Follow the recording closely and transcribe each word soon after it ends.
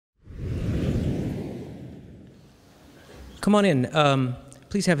Come on in.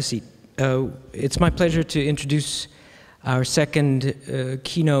 Please have a seat. It's my pleasure to introduce our second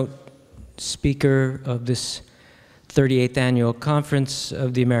keynote speaker of this 38th Annual Conference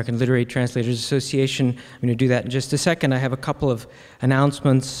of the American Literary Translators Association. I'm going to do that in just a second. I have a couple of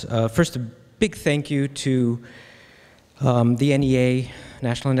announcements. First, a big thank you to the NEA,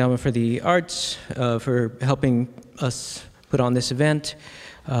 National Endowment for the Arts, for helping us put on this event.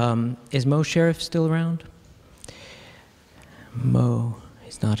 Is Mo Sheriff still around? Mo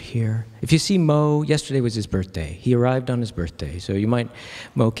is not here. If you see Mo, yesterday was his birthday. He arrived on his birthday. So you might,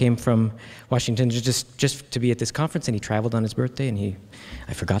 Mo came from Washington just to be at this conference, and he traveled on his birthday, and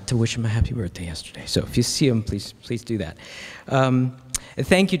I forgot to wish him a happy birthday yesterday. So if you see him, please do that.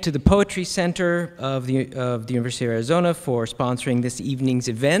 Thank you to the Poetry Center of the University of Arizona for sponsoring this evening's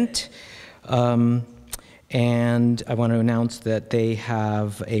event. And I want to announce that they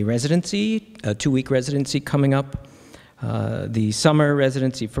have a residency, a 2-week residency coming up. The summer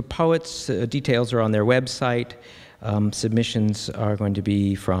residency for poets, details are on their website. Submissions are going to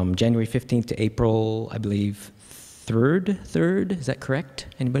be from January 15th to April, I believe, 3rd? Is that correct?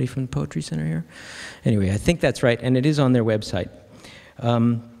 Anybody from the Poetry Center here? Anyway, I think that's right, and it is on their website.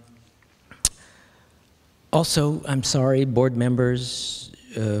 Also, I'm sorry, board members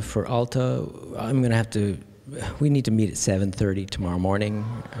for ALTA, we need to meet at 7:30 tomorrow morning.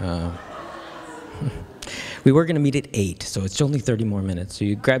 We were going to meet at 8, so it's only 30 more minutes. So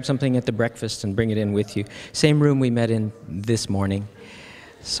you grab something at the breakfast and bring it in with you. Same room we met in this morning.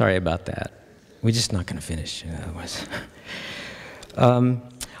 Sorry about that. We're just not going to finish otherwise.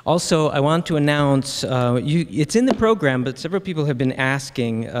 Also, I want to announce, it's in the program, but several people have been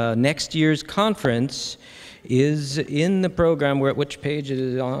asking, next year's conference is in the program. Which page it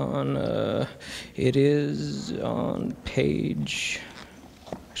is on? It is on page,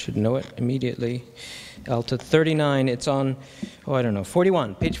 I should know it immediately. ALTA39, it's on, I don't know,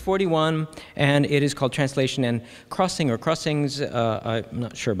 41, page 41, and it is called Translation and Crossing, or Crossings. I'm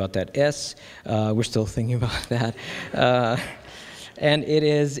not sure about that S. We're still thinking about that. And it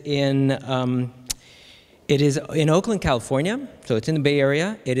is in Oakland, California, so it's in the Bay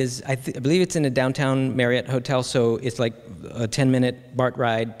Area. It is, I believe it's in a downtown Marriott hotel, so it's like a 10-minute BART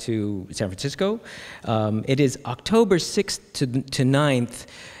ride to San Francisco. It is October 6th to 9th.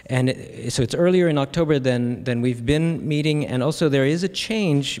 And so it's earlier in October than we've been meeting, and also there is a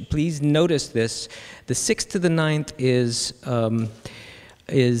change. Please notice this: the 6th to the 9th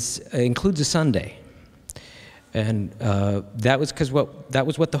includes a Sunday, and that was because that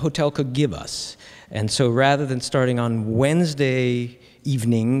was what the hotel could give us. And so rather than starting on Wednesday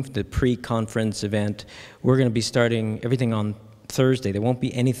evening, the pre-conference event, we're going to be starting everything on Thursday. There won't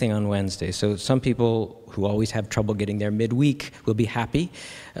be anything on Wednesday. So some people who always have trouble getting there midweek will be happy,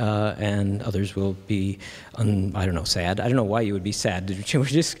 and others will be, I don't know, sad. I don't know why you would be sad. We're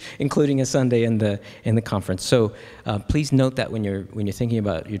just including a Sunday in the conference. So please note that when you're thinking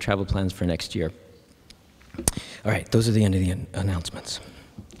about your travel plans for next year. All right, those are the end of the announcements.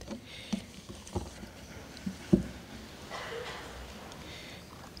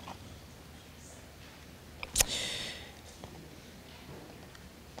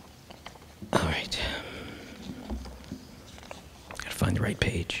 All right. Gotta find the right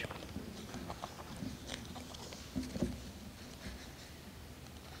page.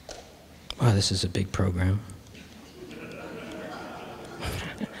 Wow, this is a big program.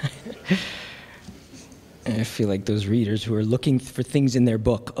 I feel like those readers who are looking for things in their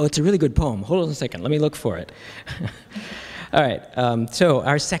book. Oh, it's a really good poem. Hold on a second. Let me look for it. All right, so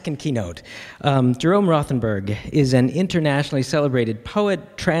our second keynote. Jerome Rothenberg is an internationally celebrated poet,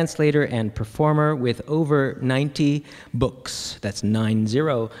 translator, and performer with over 90 books. That's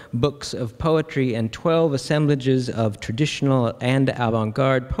 90 books of poetry and 12 assemblages of traditional and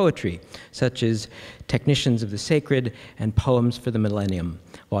avant-garde poetry, such as Technicians of the Sacred and Poems for the Millennium,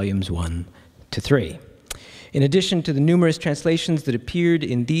 volumes 1 to 3. In addition to the numerous translations that appeared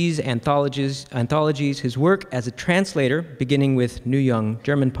in these anthologies, his work as a translator, beginning with New Young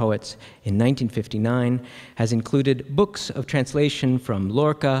German Poets in 1959, has included books of translation from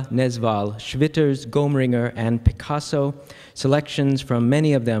Lorca, Nesval, Schwitters, Gomringer, and Picasso, selections from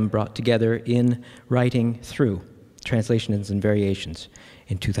many of them brought together in Writing Through, Translations and Variations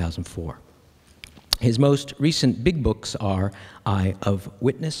in 2004. His most recent big books are Eye of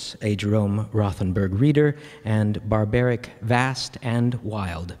Witness, a Jerome Rothenberg reader, and Barbaric, Vast, and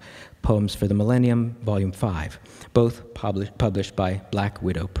Wild, Poems for the Millennium, Volume 5, both published by Black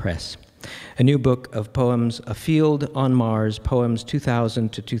Widow Press. A new book of poems, A Field on Mars, Poems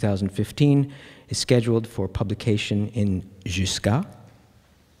 2000 to 2015, is scheduled for publication in Jusqu'à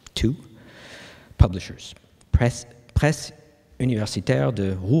 2 publishers, Presse universitaire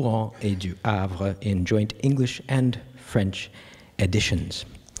de Rouen et du Havre in joint English and French editions.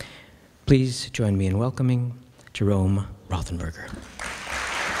 Please join me in welcoming Jerome Rothenberg.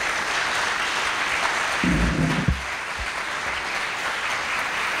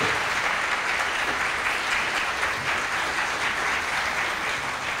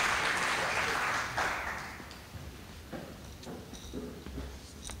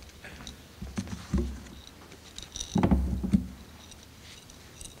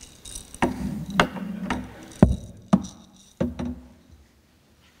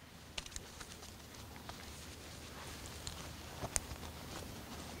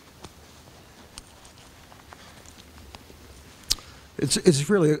 It's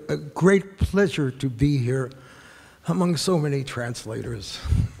really a great pleasure to be here among so many translators.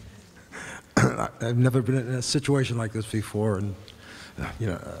 I've never been in a situation like this before, and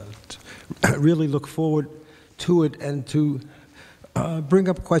I really look forward to it and to bring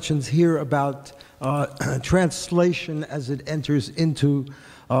up questions here about translation as it enters into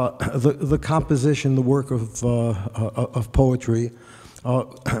the composition, the work of poetry,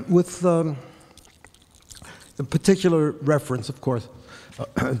 with a particular reference, of course,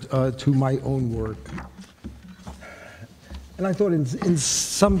 to my own work. And I thought in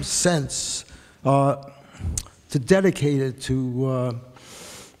some sense to dedicate it to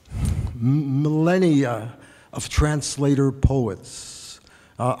millennia of translator poets.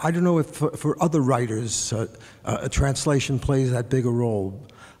 I don't know if for other writers a translation plays that big a role,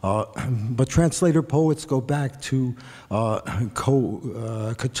 but translator poets go back to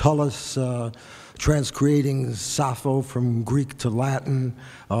Catullus, transcreating Sappho from Greek to Latin.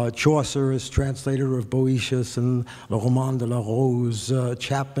 Chaucer is translator of Boetius and Le Roman de la Rose.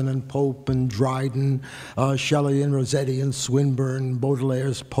 Chapman and Pope and Dryden. Shelley and Rossetti and Swinburne.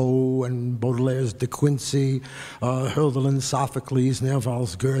 Baudelaire's Poe and Baudelaire's De Quincey. Hölderlin, Sophocles,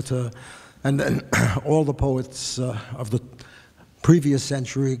 Nerval's Goethe. And then all the poets of the previous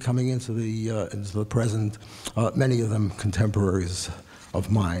century coming into the present, many of them contemporaries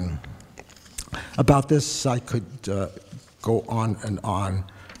of mine. About this, I could go on and on,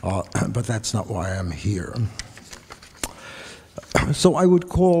 but that's not why I'm here. So I would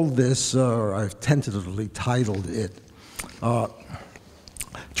call this, or I've tentatively titled it,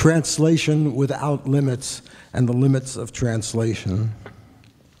 Translation Without Limits and the Limits of Translation.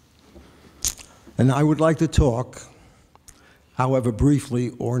 And I would like to talk, however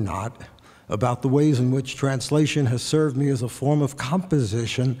briefly or not, about the ways in which translation has served me as a form of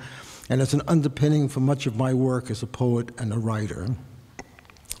composition and as an underpinning for much of my work as a poet and a writer.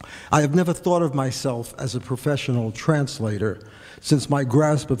 I have never thought of myself as a professional translator, since my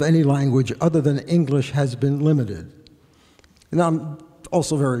grasp of any language other than English has been limited. And I'm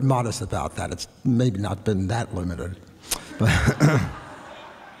also very modest about that. It's maybe not been that limited.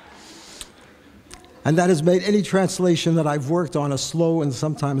 And that has made any translation that I've worked on a slow and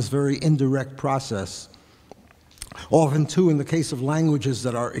sometimes very indirect process. Often, too, in the case of languages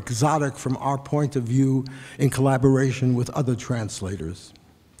that are exotic from our point of view in collaboration with other translators.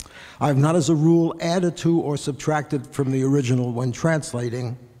 I have not, as a rule, added to or subtracted from the original when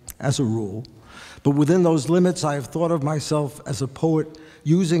translating, as a rule, but within those limits, I have thought of myself as a poet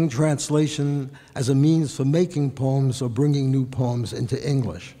using translation as a means for making poems or bringing new poems into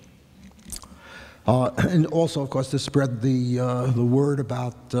English. And also, of course, to spread the word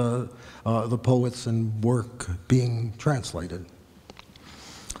about the poets and work being translated.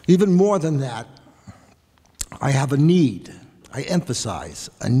 Even more than that, I have a need, I emphasize,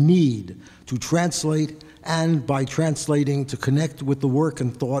 a need to translate and, by translating, to connect with the work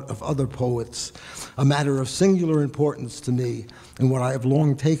and thought of other poets, a matter of singular importance to me and what I have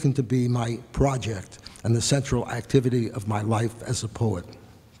long taken to be my project and the central activity of my life as a poet.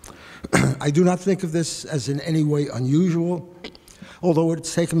 I do not think of this as in any way unusual, although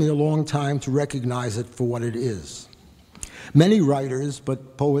it's taken me a long time to recognize it for what it is. Many writers,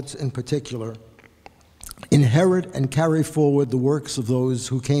 but poets in particular, inherit and carry forward the works of those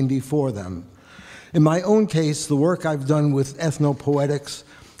who came before them. In my own case, the work I've done with ethnopoetics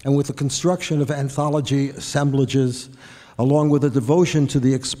and with the construction of anthology assemblages, along with a devotion to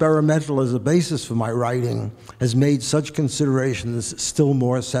the experimental as a basis for my writing, has made such considerations still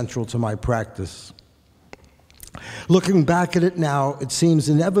more central to my practice. Looking back at it now, it seems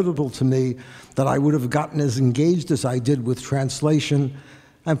inevitable to me that I would have gotten as engaged as I did with translation,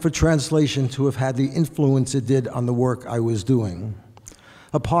 and for translation to have had the influence it did on the work I was doing.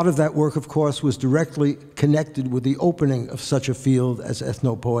 A part of that work, of course, was directly connected with the opening of such a field as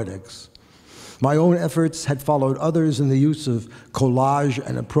ethnopoetics. My own efforts had followed others in the use of collage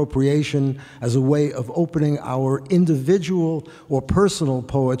and appropriation as a way of opening our individual or personal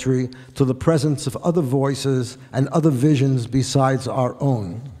poetry to the presence of other voices and other visions besides our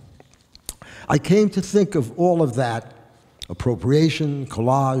own. I came to think of all of that, appropriation,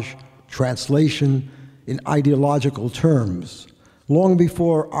 collage, translation, in ideological terms. Long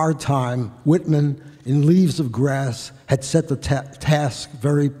before our time, Whitman, in Leaves of Grass, had set the task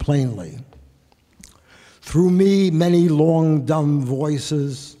very plainly. Through me, many long, dumb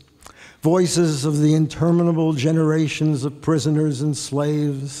voices, voices of the interminable generations of prisoners and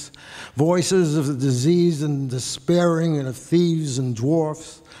slaves, voices of the diseased and despairing and of thieves and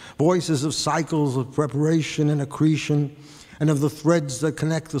dwarfs, voices of cycles of preparation and accretion, and of the threads that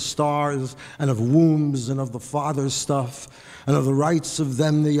connect the stars, and of wombs, and of the father's stuff, and of the rights of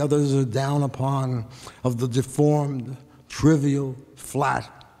them the others are down upon, of the deformed, trivial,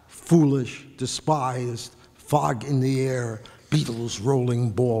 flat, foolish, despised, fog in the air, beetles rolling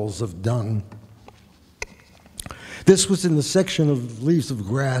balls of dung. This was in the section of Leaves of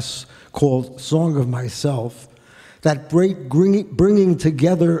Grass called Song of Myself, that great bringing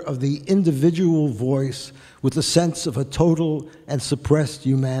together of the individual voice with the sense of a total and suppressed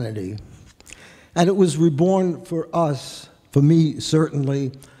humanity. And it was reborn for us, for me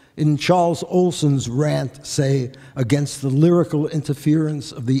certainly, in Charles Olson's rant, say, against the lyrical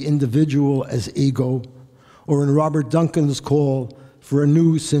interference of the individual as ego, or in Robert Duncan's call for a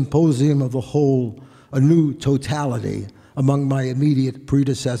new symposium of the whole, a new totality among my immediate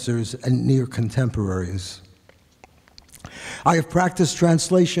predecessors and near contemporaries. I have practiced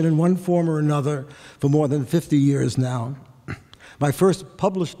translation in one form or another for more than 50 years now. My first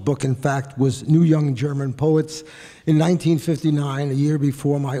published book, in fact, was New Young German Poets in 1959, a year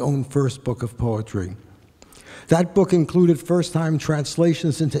before my own first book of poetry. That book included first-time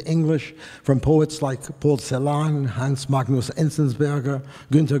translations into English from poets like Paul Celan, Hans Magnus Enzensberger,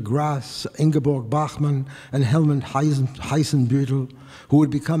 Günter Grass, Ingeborg Bachmann, and Helmut Heisenbüttel, who would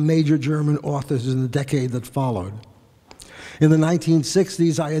become major German authors in the decade that followed. In the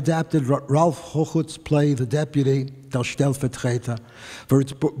 1960s, I adapted Ralph Hochhuth's play, The Deputy, Der Stellvertreter, for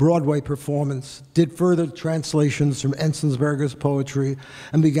its Broadway performance, did further translations from Enzensberger's poetry,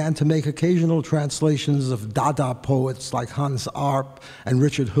 and began to make occasional translations of Dada poets like Hans Arp and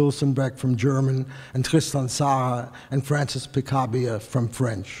Richard Hülsenbeck from German, and Tristan Tzara and Francis Picabia from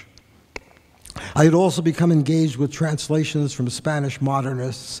French. I had also become engaged with translations from Spanish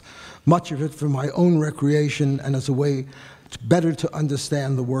modernists, much of it for my own recreation and as a way better to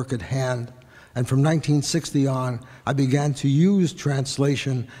understand the work at hand. And from 1960 on, I began to use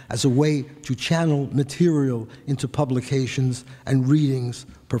translation as a way to channel material into publications and readings,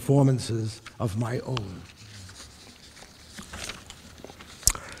 performances of my own.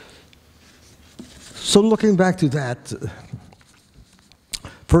 So looking back to that,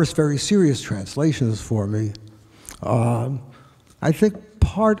 first very serious translations for me, I think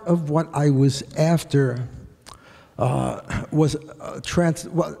part of what I was after was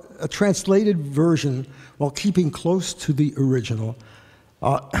a translated version, while keeping close to the original,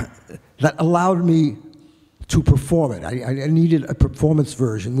 that allowed me to perform it. I needed a performance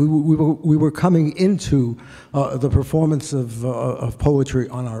version. We were coming into the performance of poetry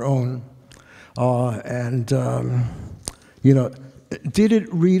on our own, you know, did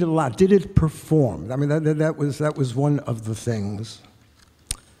it read a lot? Did it perform? I mean, that was one of the things,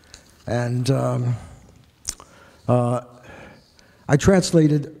 and. I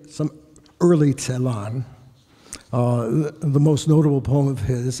translated some early Celan, the most notable poem of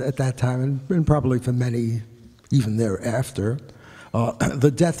his at that time, and probably for many even thereafter,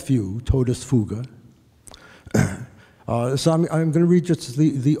 The Death Fugue, Todesfuge. So I'm going to read just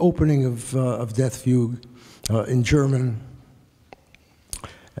the opening of Death Fugue in German,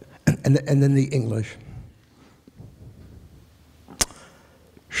 and then the English.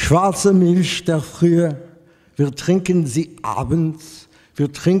 Schwarze Milch der Frühe, wir trinken sie abends,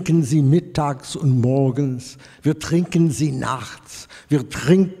 wir trinken sie mittags und morgens, wir trinken sie nachts, wir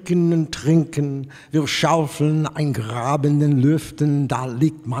trinken und trinken, wir schaufeln ein Grab in den Lüften, da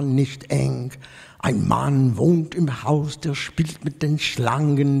liegt man nicht eng. Ein Mann wohnt im Haus, der spielt mit den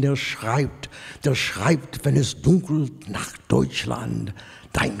Schlangen, der schreibt, wenn es dunkelt, nach Deutschland,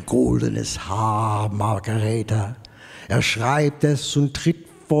 dein goldenes Haar, Margareta. Er schreibt es und tritt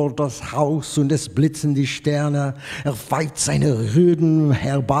vor das Haus und es blitzen die Sterne. Er pfeift seine Rüden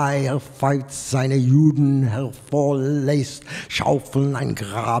herbei, er pfeift seine Juden hervor, lässt schaufeln ein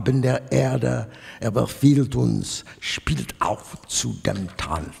Grab in der Erde. Er befiehlt uns, spielt auf zu dem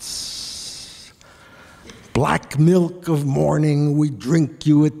Tanz. Black milk of morning, we drink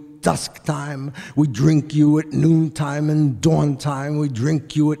you at at dusk time. We drink you at noontime and dawn time. We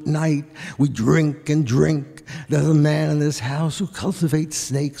drink you at night. We drink and drink. There's a man in this house who cultivates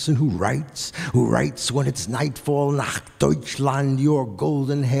snakes and who writes when it's nightfall. Nach Deutschland, your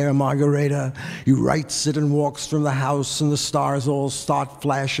golden hair, Margareta. He writes it and walks from the house, and the stars all start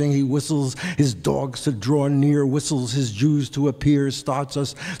flashing. He whistles his dogs to draw near, whistles his Jews to appear, starts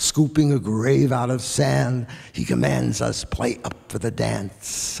us scooping a grave out of sand. He commands us, play up for the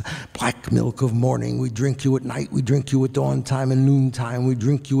dance. Black milk of morning, we drink you at night, we drink you at dawn time and noontime, we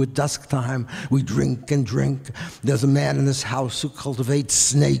drink you at dusk time, we drink and drink. There's a man in this house who cultivates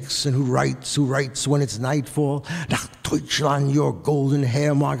snakes and who writes when it's nightfall. Nach Deutschland, your golden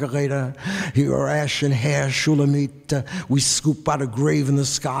hair, Margareta, your ashen hair, Shulamit. We scoop out a grave in the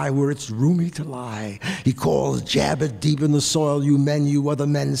sky where it's roomy to lie. He calls, jab it deep in the soil, you men, you other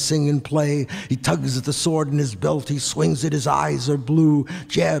men, sing and play. He tugs at the sword in his belt, he swings it, his eyes are blue.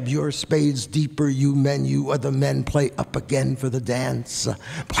 Jab your spades deeper, you men, you other men, play up again for the dance.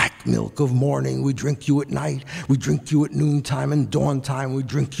 Black milk of morning, we drink you at night, we drink you at noontime and dawn time, we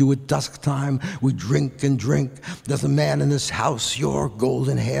drink you at dusk time, we drink and drink. There's a man in this house, your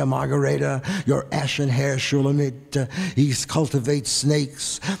golden hair, Margareta, your ashen hair, Shulamit. He cultivates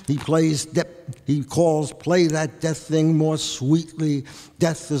snakes, he calls, play that death thing more sweetly.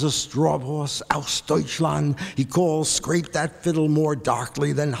 Death is a straw horse, aus Deutschland. He calls, scrape that fiddle more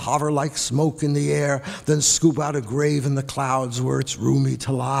darkly, then hover like smoke in the air, then scoop out a grave in the clouds where it's roomy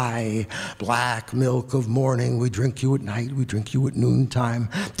to lie. Black milk of morning, we drink you at night, we drink you at noontime.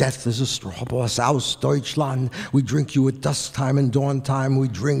 Death is a straw horse, aus Deutschland. We drink you at dusk time and dawn time, we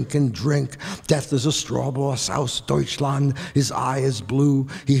drink and drink. Death is a straw horse, aus Deutschland. His eye is blue,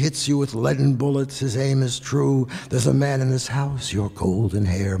 he hits you with leaden bullets, his aim is true. There's a man in this house, your golden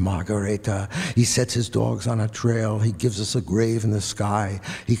hair, Margareta. He sets his dogs on a trail, he gives us a grave in the sky.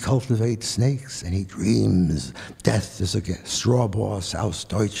 He cultivates snakes and he dreams. Death is a straw boss, aus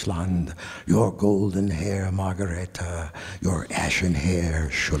Deutschland. Your golden hair, Margareta. Your ashen hair,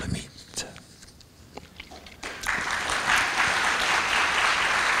 Shulamit.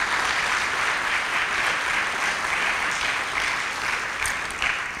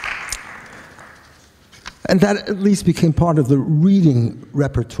 And that at least became part of the reading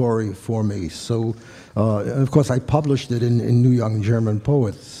repertory for me. So, of course, I published it in New Young German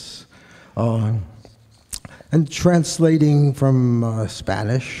Poets. And translating from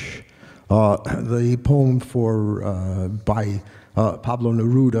Spanish, the poem by Pablo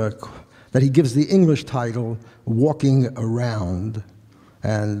Neruda, that he gives the English title, Walking Around.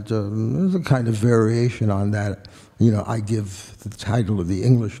 And there's a kind of variation on that. You know, I give the title of the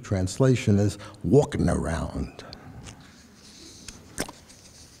English translation as Walking Around.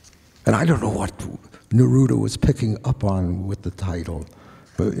 And I don't know what Neruda was picking up on with the title,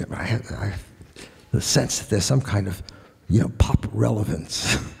 but I have the sense that there's some kind of, pop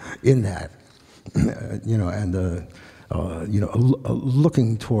relevance in that,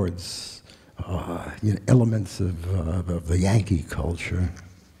 looking towards, elements of the Yankee culture.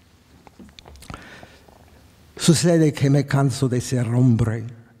 Sucede que me canso de ser hombre.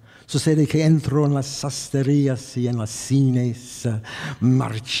 Sucede que entro en las sastrerías y en las cines,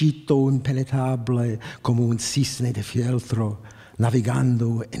 marchito impenetrable como un cisne de fieltro,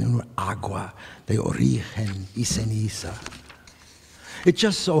 navegando en un agua de origen y ceniza. It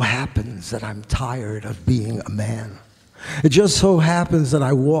just so happens that I'm tired of being a man. It just so happens that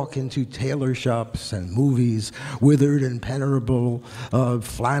I walk into tailor shops and movies, withered and venerable,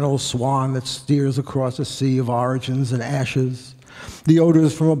 flannel swan that steers across a sea of origins and ashes. The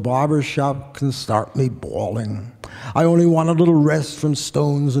odors from a barber shop can start me bawling. I only want a little rest from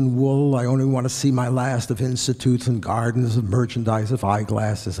stones and wool. I only want to see my last of institutes and gardens, of merchandise, of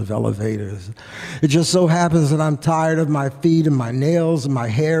eyeglasses, of elevators. It just so happens that I'm tired of my feet and my nails and my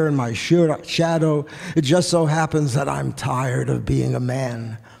hair and my shadow. It just so happens that I'm tired of being a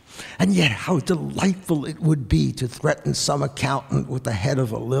man. And yet how delightful it would be to threaten some accountant with the head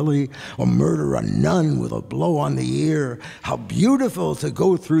of a lily or murder a nun with a blow on the ear. How beautiful to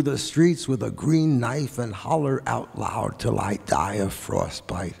go through the streets with a green knife and holler out loud till I die of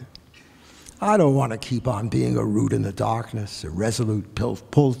frostbite. I don't want to keep on being a root in the darkness, irresolute,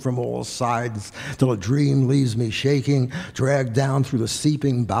 pulled from all sides, till a dream leaves me shaking, dragged down through the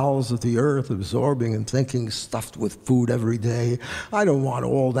seeping bowels of the earth, absorbing and thinking, stuffed with food every day. I don't want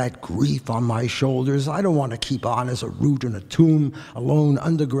all that grief on my shoulders. I don't want to keep on as a root in a tomb, alone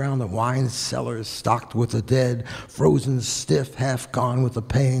underground, the wine cellars stocked with the dead, frozen stiff, half gone with the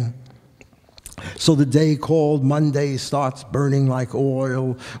pain. So the day called Monday starts burning like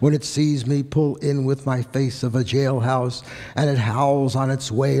oil when it sees me pull in with my face of a jailhouse, and it howls on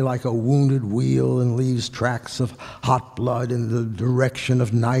its way like a wounded wheel and leaves tracks of hot blood in the direction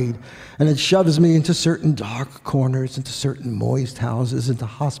of night, and it shoves me into certain dark corners, into certain moist houses, into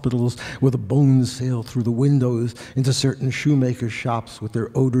hospitals where the bones sail through the windows, into certain shoemaker shops with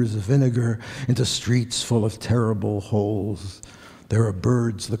their odors of vinegar, into streets full of terrible holes. There are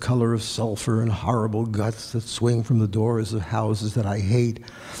birds the color of sulfur and horrible guts that swing from the doors of houses that I hate.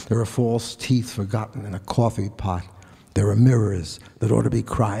 There are false teeth forgotten in a coffee pot. There are mirrors that ought to be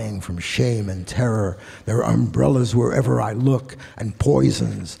crying from shame and terror. There are umbrellas wherever I look, and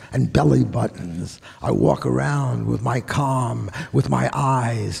poisons, and belly buttons. I walk around with my calm, with my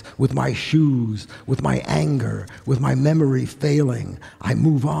eyes, with my shoes, with my anger, with my memory failing. I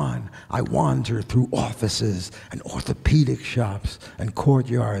move on. I wander through offices and orthopedic shops and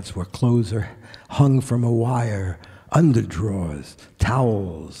courtyards where clothes are hung from a wire, underdrawers,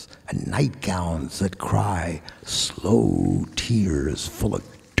 towels, and nightgowns that cry slow tears full of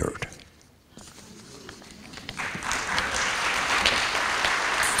dirt.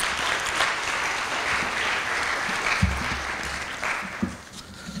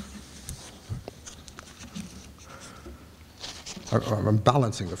 I'm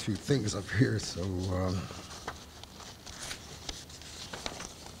balancing a few things up here, so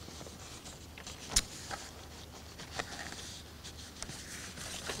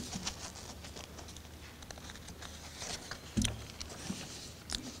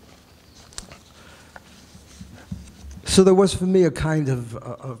So there was for me a kind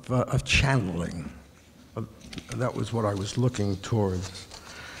of channeling. That was what I was looking towards.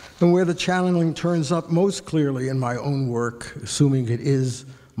 And where the channeling turns up most clearly in my own work, assuming it is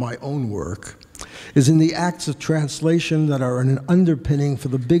my own work, is in the acts of translation that are an underpinning for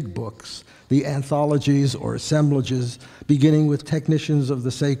the big books, the anthologies or assemblages, beginning with Technicians of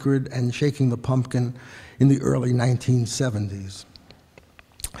the Sacred and Shaking the Pumpkin in the early 1970s.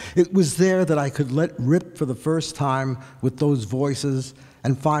 It was there that I could let rip for the first time with those voices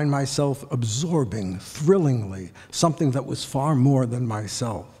and find myself absorbing, thrillingly, something that was far more than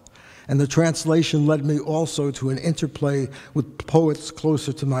myself. And the translation led me also to an interplay with poets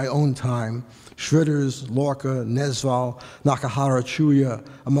closer to my own time, Schroeder's, Lorca, Nesval, Nakahara Chuya,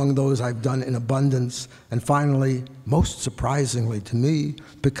 among those I've done in abundance, and finally, most surprisingly to me,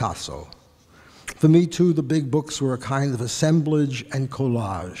 Picasso. For me, too, the big books were a kind of assemblage and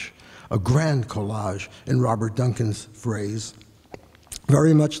collage, a grand collage, in Robert Duncan's phrase,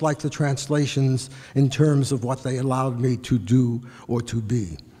 very much like the translations in terms of what they allowed me to do or to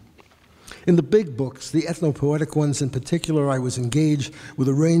be. In the big books, the ethnopoetic ones in particular, I was engaged with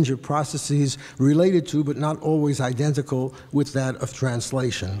a range of processes related to, but not always identical with, that of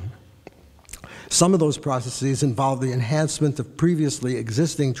translation. Some of those processes involve the enhancement of previously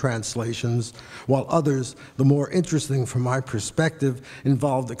existing translations, while others, the more interesting from my perspective,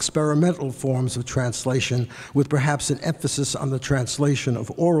 involved experimental forms of translation with perhaps an emphasis on the translation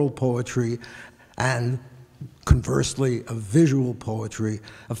of oral poetry and, conversely, of visual poetry,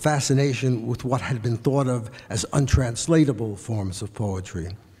 a fascination with what had been thought of as untranslatable forms of poetry.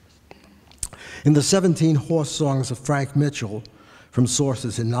 In the 17 horse songs of Frank Mitchell, from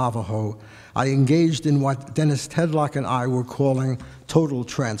sources in Navajo, I engaged in what Dennis Tedlock and I were calling total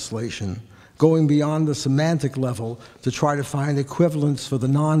translation, going beyond the semantic level to try to find equivalents for the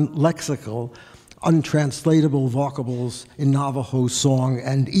non-lexical, untranslatable vocables in Navajo song,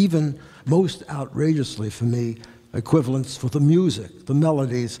 and even, most outrageously for me, equivalents for the music, the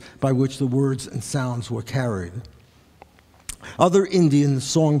melodies by which the words and sounds were carried. Other Indian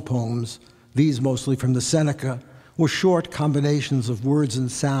song poems, these mostly from the Seneca, were short combinations of words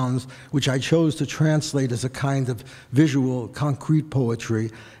and sounds which I chose to translate as a kind of visual, concrete poetry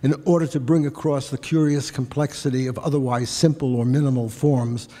in order to bring across the curious complexity of otherwise simple or minimal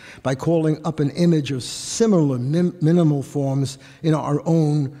forms by calling up an image of similar minimal forms in our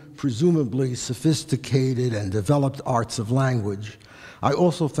own, presumably sophisticated and developed arts of language. I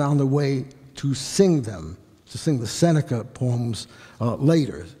also found a way to sing them, to sing the Seneca poems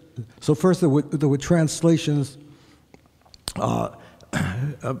later. So first there were translations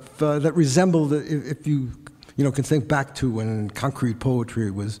that resembled, if you can think back to when concrete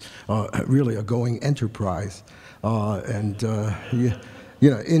poetry was really a going enterprise, in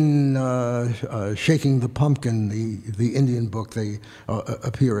Shaking the Pumpkin, the Indian book, they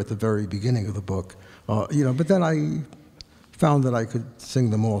appear at the very beginning of the book, but then I found that I could sing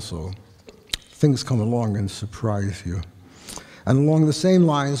them also. Things come along and surprise you. And along the same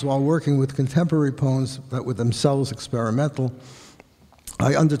lines, while working with contemporary poems that were themselves experimental,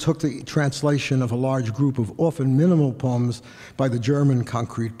 I undertook the translation of a large group of often minimal poems by the German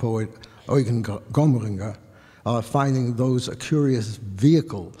concrete poet Eugen Gomringer, finding those a curious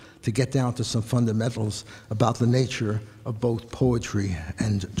vehicle to get down to some fundamentals about the nature of both poetry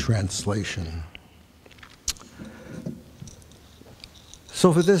and translation.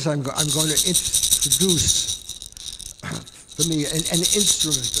 So for this, I'm going to introduce, for me, an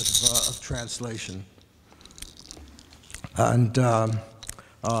instrument of translation, and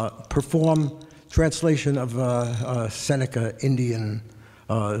perform translation of a Seneca Indian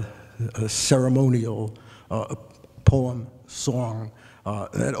ceremonial poem, song,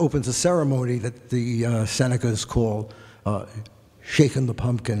 that opens a ceremony that the Senecas call Shaking the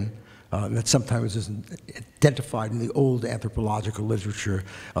Pumpkin, that sometimes is identified in the old anthropological literature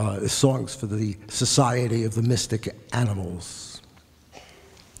as songs for the Society of the Mystic Animals.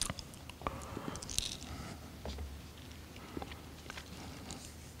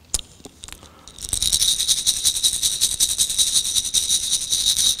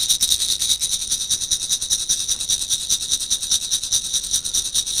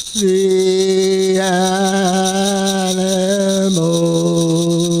 The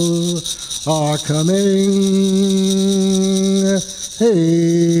animals are coming,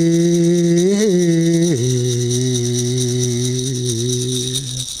 hey.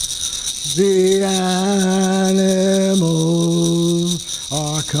 The animals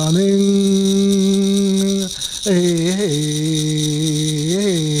are coming, hey.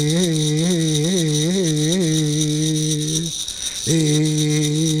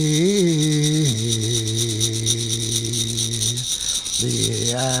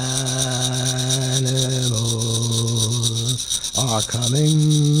 The animals are coming.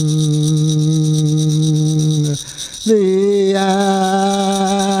 The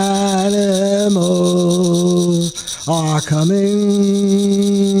animals are coming.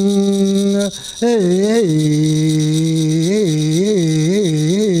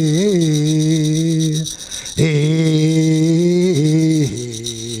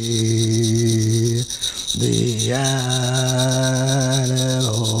 The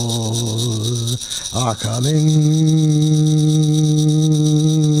animals are coming.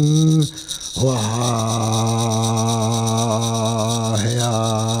 Wah-ya.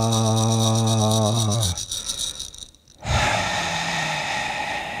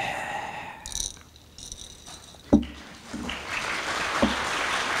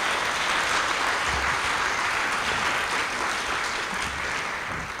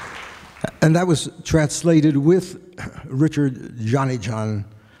 And that was translated with Richard Johnny John,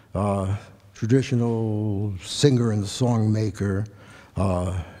 traditional singer and songmaker,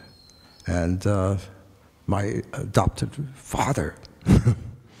 and my adopted father.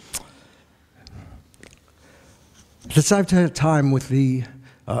 Since I've had time with the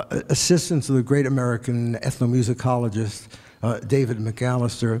assistance of the great American ethnomusicologist David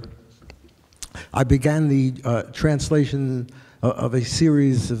McAllister, I began the translation of a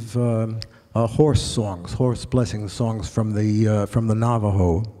series of horse songs, horse blessing songs from the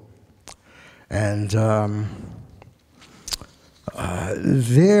Navajo, and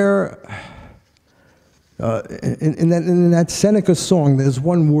there, in that Seneca song, there's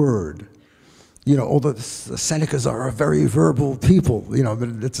one word. You know, although the Senecas are a very verbal people, you know,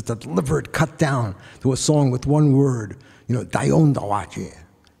 but it's a deliberate cut down to a song with one word. You know, Dayon Dawachi.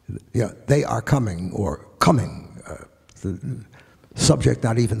 You know, they are coming, or coming. The subject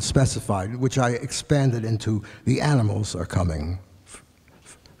not even specified, which I expanded into the animals are coming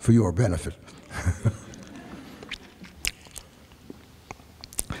for your benefit.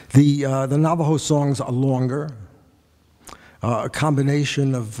 The Navajo songs are longer, a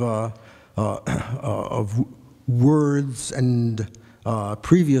combination of words and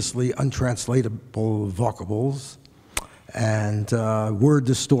previously untranslatable vocables, and word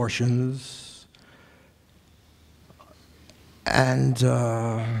distortions, and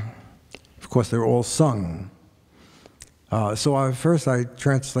of course they're all sung. So first I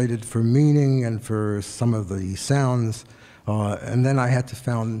translated for meaning and for some of the sounds, and then I had to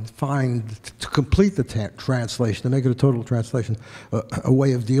find to complete the translation, to make it a total translation, a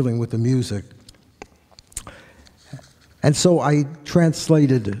way of dealing with the music. And so I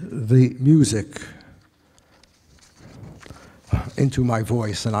translated the music into my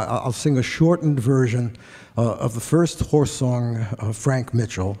voice, and I'll sing a shortened version of the first horse song of Frank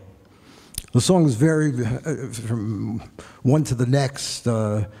Mitchell. The songs vary from one to the next,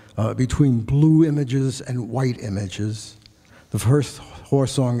 between blue images and white images. The first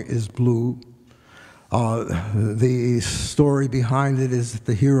horse song is blue. The story behind it is that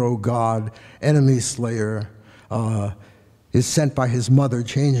the hero god, enemy slayer, is sent by his mother,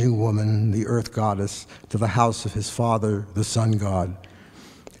 changing woman, the earth goddess, to the house of his father, the sun god.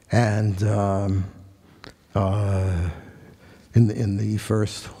 And in the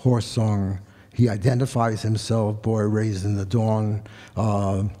first horse song, he identifies himself, boy raised in the dawn,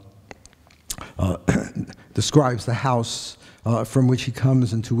 describes the house from which he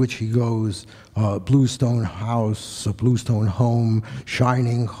comes and to which he goes, bluestone house, a bluestone home,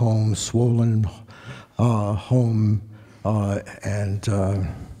 shining home, swollen home, and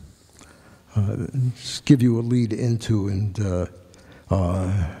just give you a lead into, and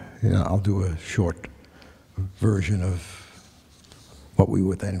I'll do a short version of what we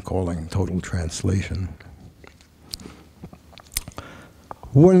were then calling total translation.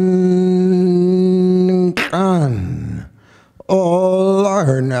 When gone, all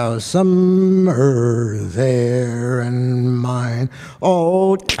are now summer there and mine.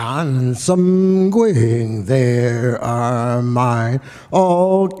 All gone, some going there are mine.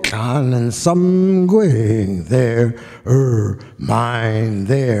 All gone and some going there mine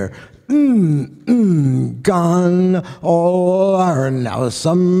there. Gone, all are now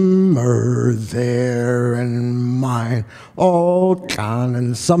summer there and mine. All gone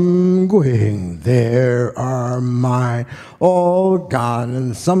and some going there are mine. All gone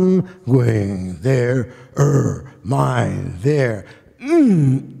and some going there mine there.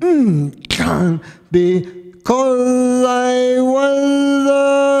 Gone because I was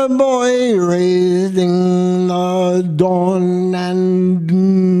a boy raised in the dawn, and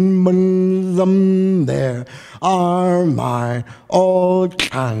some there are mine. All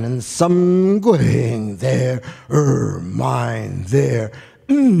gone and some going there mine there.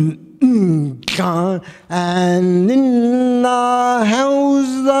 Gone, and in the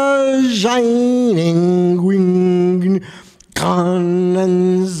house the shining wing. Gone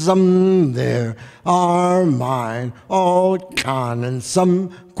and some there are mine. All gone and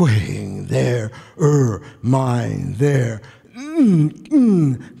some going there mine there. Gone,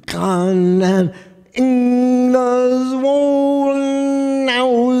 and in the swollen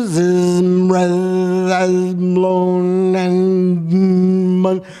houses breath has blown,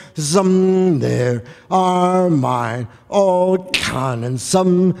 and some there are mine. All gone and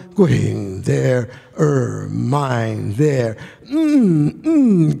some going there mine there.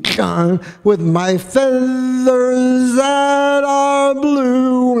 Gone with my feathers that are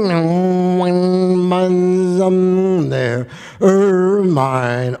blue, and some there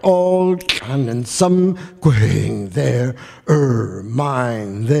mine. All gone and some going there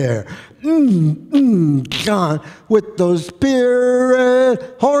mine there. Gone with those spirit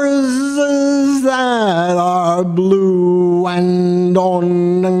horses that are blue and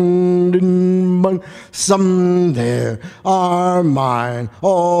on, and some there are mine.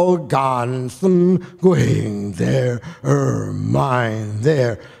 All gone and some going there mine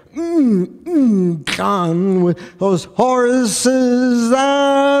there. Gone with those horses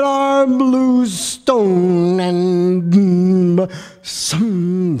that are blue stone, and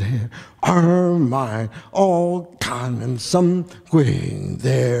some there are mine. All gone and some going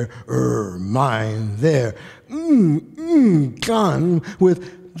there mine there. Gone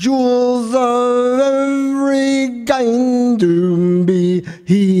with jewels of every kind to be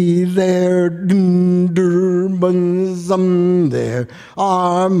he there, but some there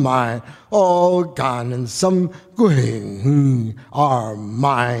are mine. All gone and some going are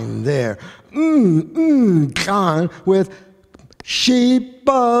mine there. Gone with sheep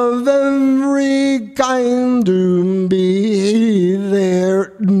of every kind to be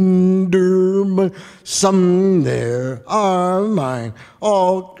there, but some there are mine.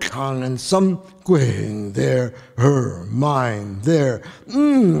 All gone and some going there mine there.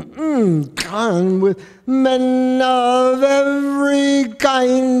 Gone with men of every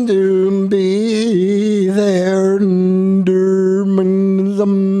kind to be there, but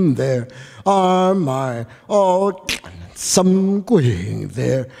some there are mine. All gone, some going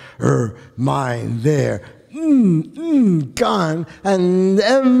there mine there. Gone, and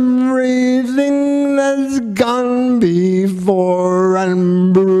everything that's gone before,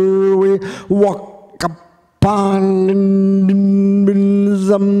 and we walk upon, and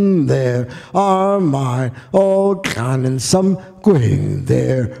some there are mine. All gone and some going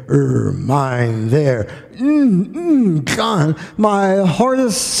there mine there. Gone, my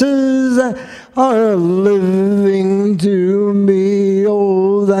horses are living to be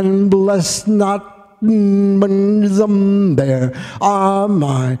old and blessed, not some there are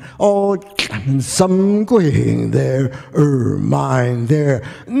mine. All gone and some going there mine there.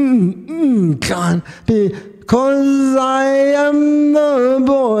 Gone 'cause I am the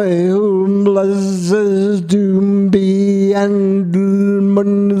boy who blesses to be, and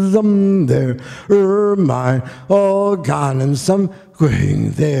some there mine, all gone, and some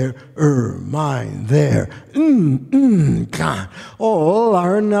going there mine there, gone. All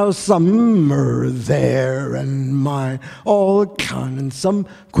are now summer there and mine, all gone, and some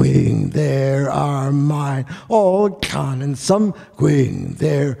going there are mine, all gone, and some going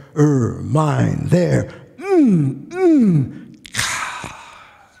there mine there.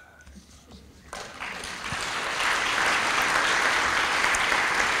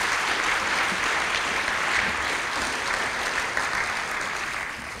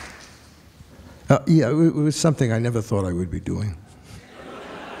 Yeah, it was something I never thought I would be doing.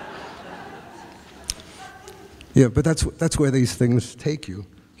 Yeah, but that's where these things take you.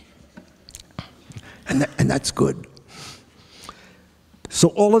 And that's good. So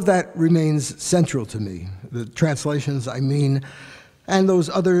all of that remains central to me. The translations, I mean, and those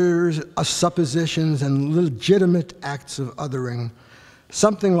other suppositions and legitimate acts of othering.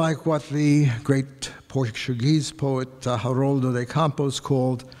 Something like what the great Portuguese poet Haroldo de Campos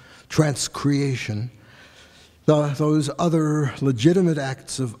called transcreation. Those other legitimate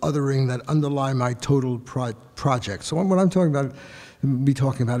acts of othering that underlie my total project. So what I'm talking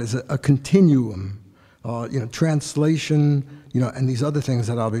about is a continuum. Translation, and these other things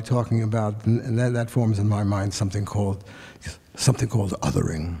that I'll be talking about, and that forms in my mind something called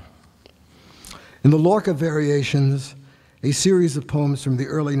othering. In the Lorca Variations, a series of poems from the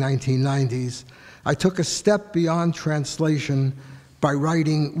early 1990s, I took a step beyond translation by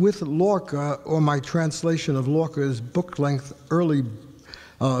writing with Lorca, or my translation of Lorca's book-length early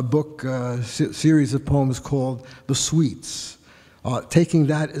book series of poems called The Sweets, taking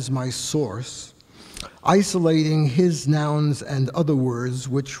that as my source, isolating his nouns and other words,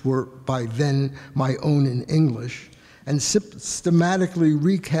 which were by then my own in English, and systematically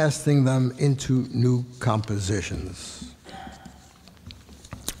recasting them into new compositions.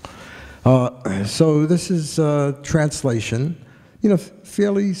 So this is translation.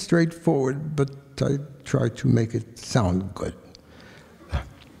 Fairly straightforward, but I try to make it sound good.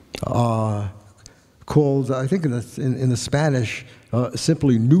 Called, I think in the Spanish,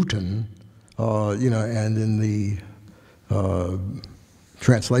 simply Newton, and in the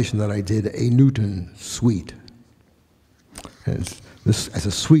translation that I did, a Newton suite. As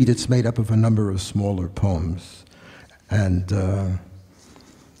a suite, it's made up of a number of smaller poems, and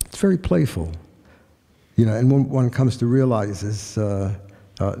it's very playful. And when one comes to realize is,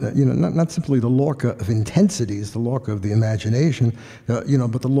 not simply the Lorca of intensities, the Lorca of the imagination, but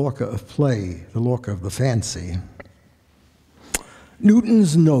the Lorca of play, the Lorca of the fancy.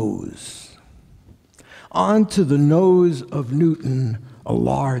 Newton's nose. Onto the nose of Newton, a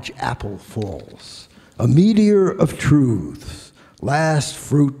large apple falls, a meteor of truths, last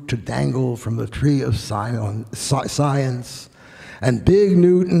fruit to dangle from the tree of science. And big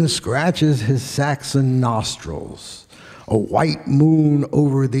Newton scratches his Saxon nostrils, a white moon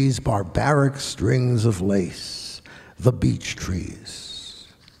over these barbaric strings of lace, the beech trees.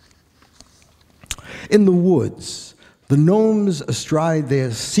 In the woods, the gnomes astride their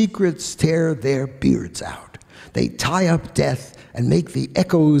secrets tear their beards out. They tie up death and make the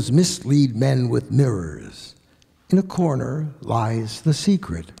echoes mislead men with mirrors. In a corner lies the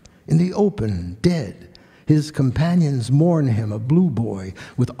secret, in the open, dead. His companions mourn him, a blue boy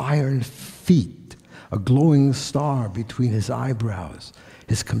with iron feet, a glowing star between his eyebrows.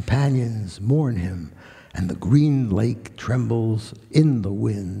 His companions mourn him, and the green lake trembles in the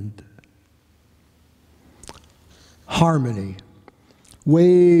wind. Harmony.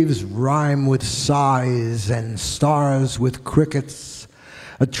 Waves rhyme with sighs and stars with crickets.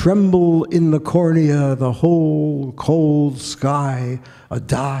 A tremble in the cornea, the whole cold sky, a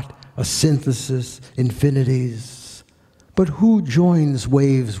dot, a synthesis, infinities. But who joins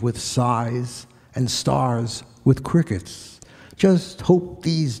waves with sighs and stars with crickets? Just hope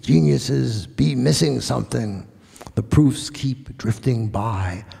these geniuses be missing something. The proofs keep drifting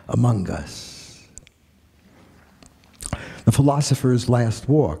by among us. The philosopher's last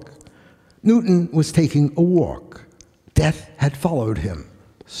walk. Newton was taking a walk. Death had followed him,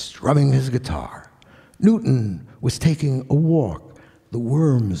 strumming his guitar. Newton was taking a walk. The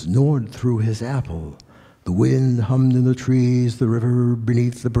worms gnawed through his apple. The wind hummed in the trees, the river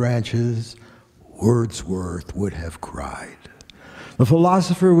beneath the branches. Wordsworth would have cried. The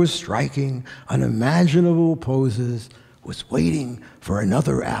philosopher was striking unimaginable poses, was waiting for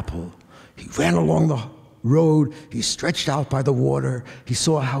another apple. He ran along the road, he stretched out by the water. He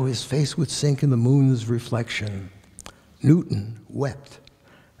saw how his face would sink in the moon's reflection. Newton wept,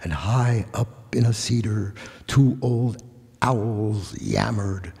 and high up in a cedar, 2 old owls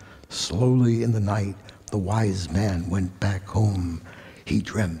yammered. Slowly in the night, the wise man went back home. He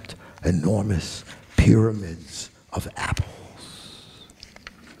dreamt enormous pyramids of apples.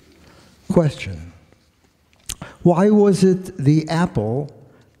 Question: why was it the apple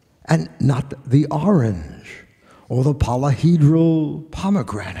and not the orange or the polyhedral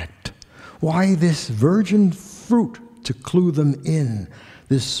pomegranate? Why this virgin fruit to clue them in,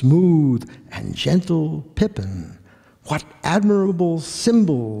 this smooth and gentle pippin? What admirable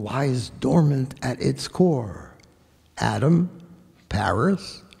symbol lies dormant at its core? Adam,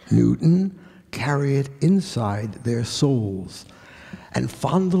 Paris, Newton carry it inside their souls and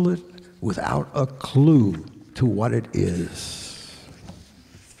fondle it without a clue to what it is.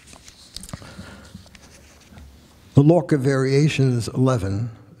 The Lorca Variations 11,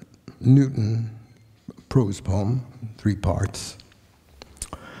 Newton, prose poem, 3 parts.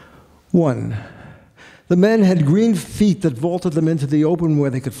 1. The men had green feet that vaulted them into the open where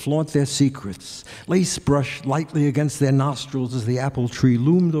they could flaunt their secrets. Lace brushed lightly against their nostrils as the apple tree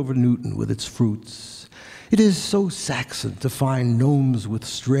loomed over Newton with its fruits. It is so Saxon to find gnomes with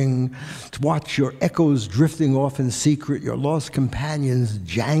string, to watch your echoes drifting off in secret, your lost companions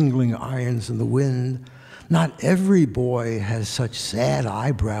jangling irons in the wind. Not every boy has such sad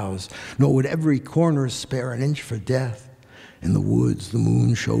eyebrows, nor would every corner spare an inch for death. In the woods, the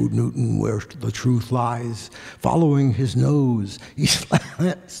moon showed Newton where the truth lies. Following his nose, he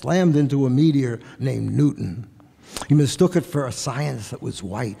slammed into a meteor named Newton. He mistook it for a science that was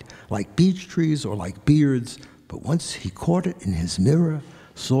white, like beech trees or like beards, but once he caught it in his mirror,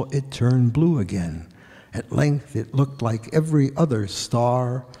 saw it turn blue again. At length, it looked like every other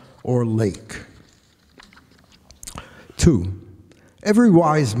star or lake. 2. Every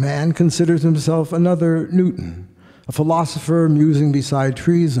wise man considers himself another Newton. A philosopher musing beside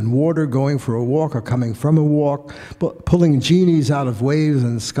trees and water, going for a walk or coming from a walk, pulling genies out of waves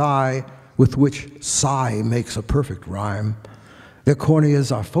and sky, with which sigh makes a perfect rhyme. Their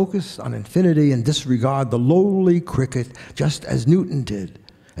corneas are focused on infinity and disregard the lowly cricket, just as Newton did.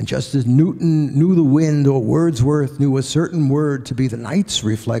 And just as Newton knew the wind, or Wordsworth knew a certain word to be the night's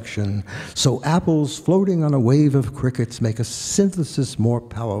reflection, so apples floating on a wave of crickets make a synthesis more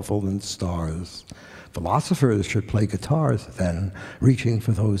powerful than stars. Philosophers should play guitars, then, reaching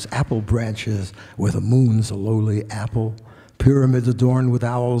for those apple branches where the moon's a lowly apple. Pyramids adorned with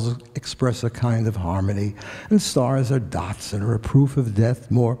owls express a kind of harmony, and stars are dots and are a proof of death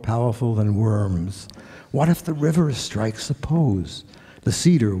more powerful than worms. What if the river strikes a pose? The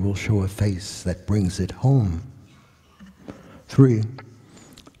cedar will show a face that brings it home. 3.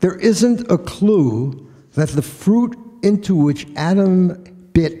 There isn't a clue that the fruit into which Adam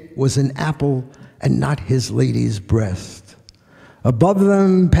bit was an apple and not his lady's breast. Above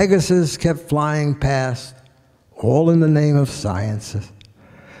them, Pegasus kept flying past, all in the name of science.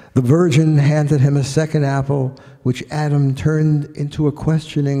 The Virgin handed him a second apple, which Adam turned into a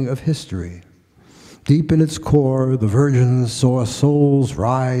questioning of history. Deep in its core, the Virgin saw souls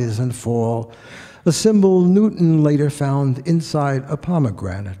rise and fall, a symbol Newton later found inside a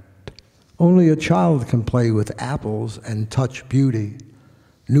pomegranate. Only a child can play with apples and touch beauty.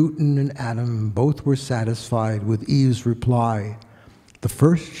 Newton and Adam both were satisfied with Eve's reply. The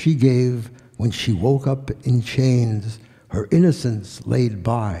first she gave when she woke up in chains, her innocence laid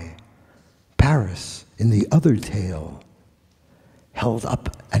by. Paris, in the other tale, held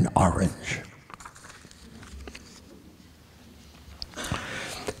up an orange.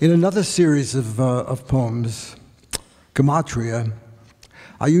 In another series of poems, Gematria,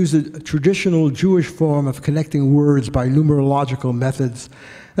 I use a traditional Jewish form of connecting words by numerological methods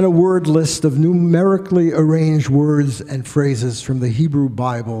and a word list of numerically arranged words and phrases from the Hebrew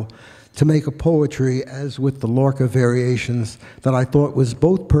Bible to make a poetry, as with the Lorca Variations, that I thought was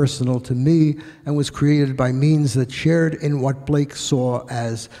both personal to me and was created by means that shared in what Blake saw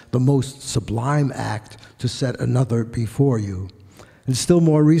as the most sublime act to set another before you. And still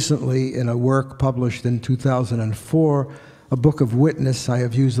more recently, in a work published in 2004, a book of witness, I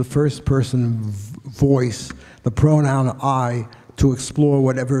have used the first-person voice, the pronoun I, to explore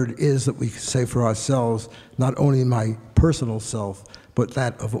whatever it is that we say for ourselves, not only my personal self, but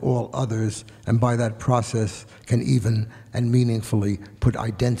that of all others, and by that process can even and meaningfully put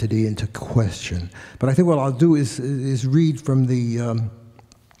identity into question. But I think what I'll do is read from the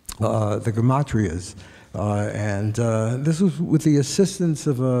Gematrias. This was with the assistance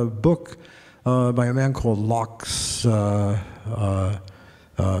of a book by a man called Locke's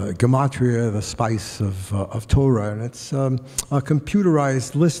Gematria, the spice of Torah, and it's a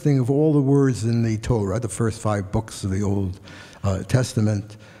computerized listing of all the words in the Torah, the first 5 books of the Old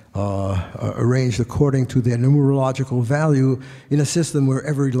Testament, arranged according to their numerological value in a system where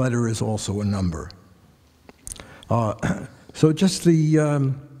every letter is also a number. So just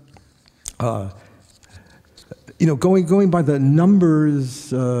the going by the numbers,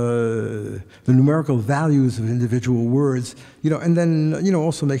 the numerical values of individual words, and then,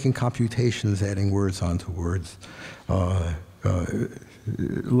 also making computations, adding words onto words,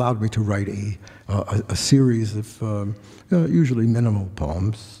 allowed me to write a series of usually minimal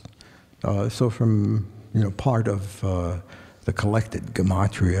poems. So from, part of the collected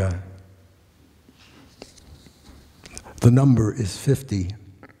Gematria, the number is 50.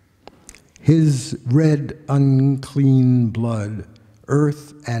 His red, unclean blood,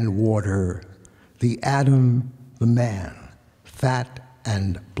 earth and water, the atom, the man, fat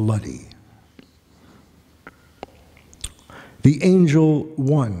and bloody. The angel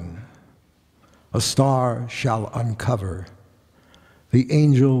one, a star shall uncover. The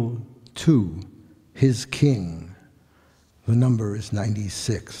angel two, his king, the number is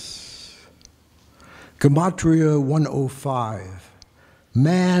 96. Gematria 105.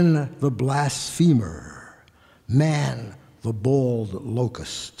 Man the blasphemer, man the bald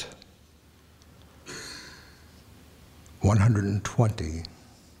locust. 120.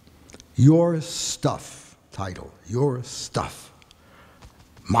 Your stuff, title, your stuff.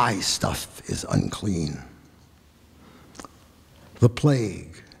 My stuff is unclean. The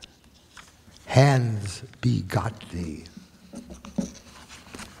plague, hands begot thee.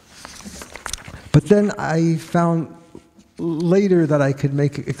 But then I found later that I could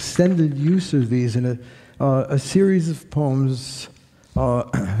make extended use of these in a series of poems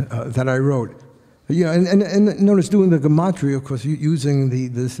that I wrote. And notice doing the Gematria, of course, using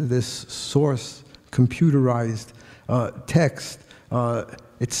this source computerized text.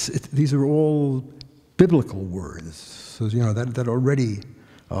 These are all biblical words, so that already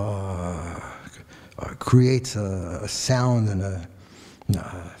creates a sound and a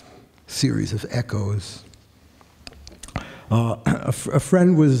series of echoes. A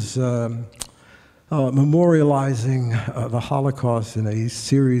friend was memorializing the Holocaust in a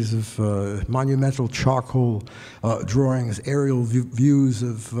series of monumental charcoal drawings, aerial views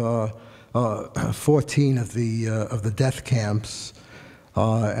of 14 of the death camps,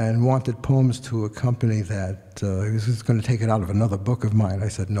 and wanted poems to accompany that. He was just going to take it out of another book of mine. I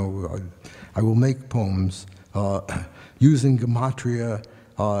said, no, I will make poems using Gematria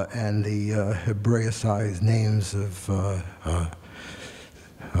and the Hebraicized names of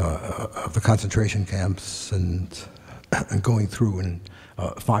the concentration camps, and going through and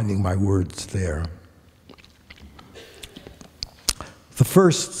finding my words there. The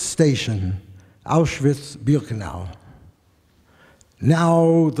first station, Auschwitz-Birkenau.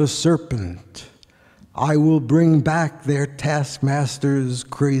 Now the serpent, I will bring back their taskmasters,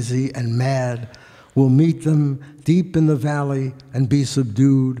 crazy and mad, will meet them deep in the valley and be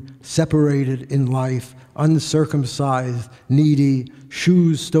subdued, separated in life, uncircumcised, needy,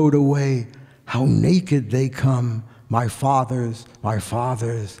 shoes stowed away. How naked they come, my fathers,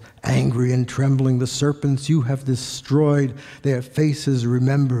 angry and trembling, the serpents you have destroyed, their faces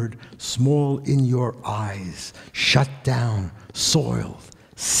remembered, small in your eyes, shut down, soiled,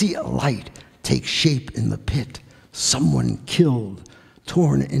 see a light, take shape in the pit, someone killed,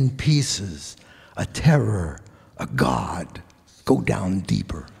 torn in pieces, a terror, a god, go down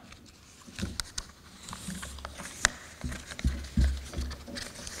deeper.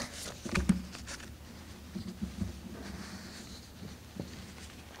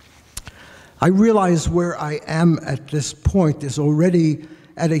 I realize where I am at this point is already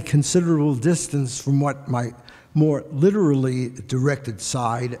at a considerable distance from what my more literally directed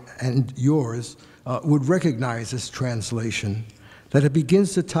side and yours would recognize as translation, that it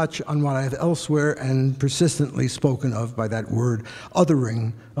begins to touch on what I have elsewhere and persistently spoken of by that word,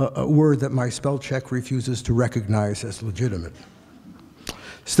 othering, a word that my spell check refuses to recognize as legitimate.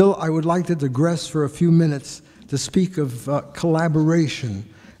 Still, I would like to digress for a few minutes to speak of collaboration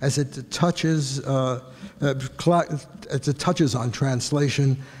as it touches on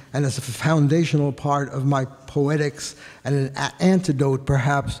translation, and as a foundational part of my poetics and an antidote,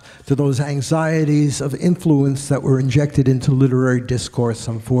 perhaps, to those anxieties of influence that were injected into literary discourse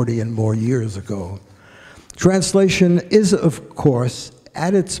some 40 and more years ago. Translation is, of course,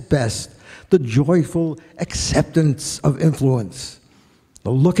 at its best, the joyful acceptance of influence,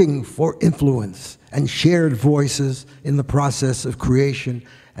 the looking for influence and shared voices in the process of creation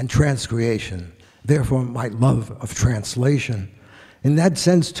and transcreation. Therefore, my love of translation In that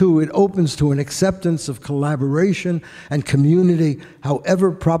sense, too, it opens to an acceptance of collaboration and community,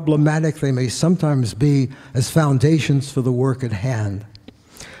 however problematic they may sometimes be, as foundations for the work at hand.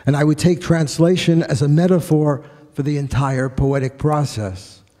 And I would take translation as a metaphor for the entire poetic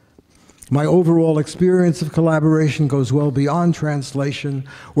process. My overall experience of collaboration goes well beyond translation,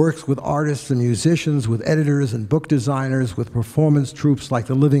 works with artists and musicians, with editors and book designers, with performance troupes like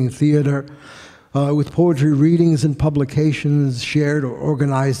the Living Theater, with poetry readings and publications shared or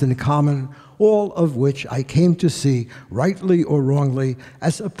organized in common, all of which I came to see, rightly or wrongly,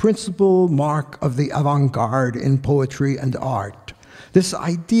 as a principal mark of the avant-garde in poetry and art. This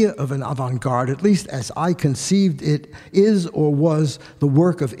idea of an avant-garde, at least as I conceived it, is or was the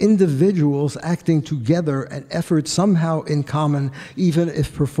work of individuals acting together, an effort somehow in common, even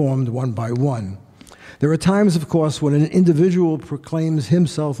if performed one by one. There are times, of course, when an individual proclaims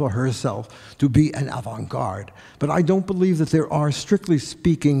himself or herself to be an avant-garde, but I don't believe that there are, strictly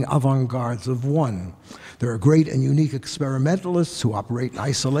speaking, avant-gardes of one. There are great and unique experimentalists who operate in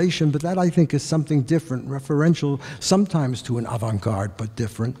isolation, but that, I think, is something different, referential sometimes to an avant-garde, but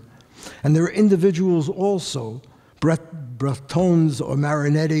different. And there are individuals also, Bretons or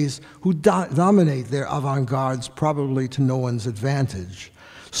Marinettis, who dominate their avant-gardes, probably to no one's advantage.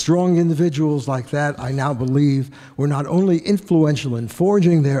 Strong individuals like that, I now believe, were not only influential in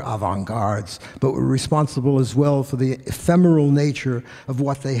forging their avant-gardes, but were responsible as well for the ephemeral nature of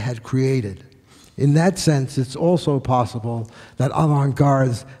what they had created. In that sense, it's also possible that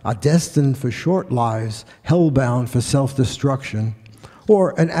avant-gardes are destined for short lives, hell-bound for self-destruction,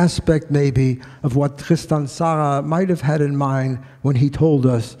 or an aspect, maybe, of what Tristan Tzara might have had in mind when he told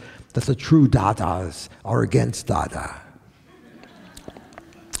us that the true Dadas are against Dada.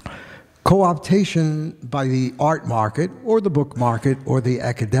 Co-optation by the art market, or the book market, or the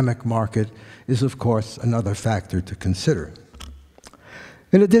academic market is, of course, another factor to consider.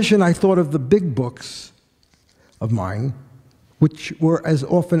 In addition, I thought of the big books of mine, which were as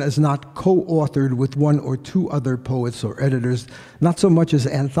often as not co-authored with one or two other poets or editors, not so much as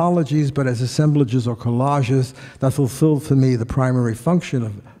anthologies, but as assemblages or collages that fulfilled for me the primary function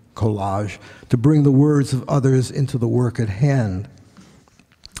of collage, to bring the words of others into the work at hand.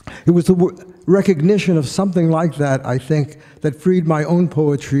 It was the recognition of something like that, I think, that freed my own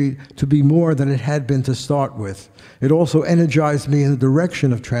poetry to be more than it had been to start with. It also energized me in the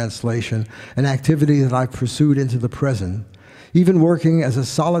direction of translation, an activity that I've pursued into the present. Even working as a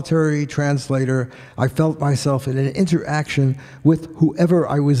solitary translator, I felt myself in an interaction with whoever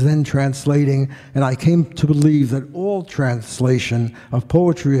I was then translating, and I came to believe that all translation, of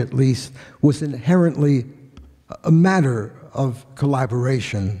poetry at least, was inherently a matter of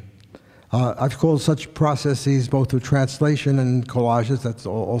collaboration. I've called such processes both of translation and collages, that's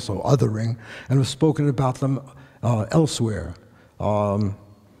also othering, and have spoken about them elsewhere.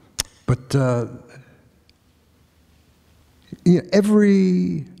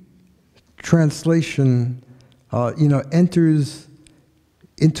 Every translation, enters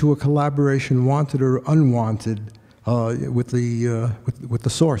into a collaboration, wanted or unwanted, with the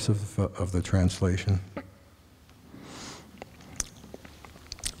source of the translation.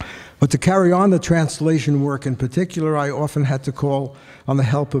 But to carry on the translation work in particular, I often had to call on the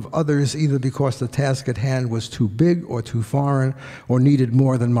help of others, either because the task at hand was too big or too foreign, or needed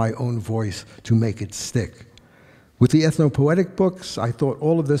more than my own voice to make it stick. With the ethnopoetic books, I thought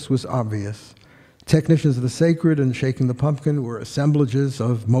all of this was obvious. Technicians of the Sacred and Shaking the Pumpkin were assemblages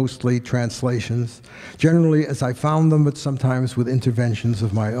of mostly translations, generally as I found them, but sometimes with interventions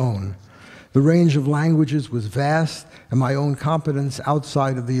of my own. The range of languages was vast, and my own competence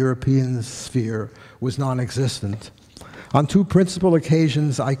outside of the European sphere was non-existent. On two principal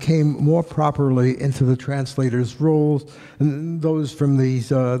occasions, I came more properly into the translator's roles, and those from the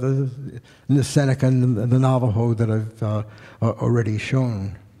Seneca and the Navajo that I've already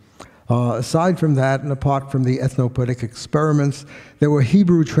shown. Aside from that, and apart from the ethnopoetic experiments, there were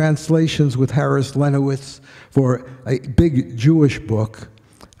Hebrew translations with Harris Lenowitz for a big Jewish book,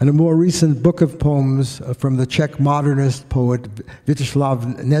 and a more recent book of poems from the Czech modernist poet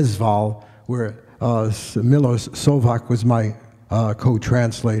Vítězslav Nezval, where Milos Sovak was my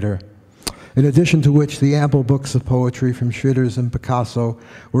co-translator. In addition to which, the ample books of poetry from Schwitters and Picasso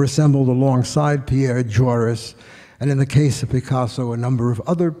were assembled alongside Pierre Joris, and in the case of Picasso, a number of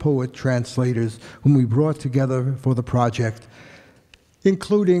other poet translators whom we brought together for the project,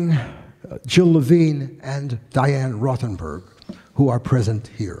 including Jill Levine and Diane Rothenberg, who are present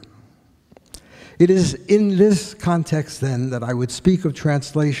here. It is in this context, then, that I would speak of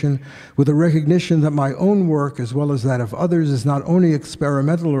translation with a recognition that my own work, as well as that of others, is not only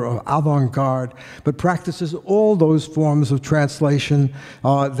experimental or avant-garde, but practices all those forms of translation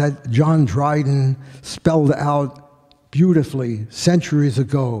that John Dryden spelled out beautifully centuries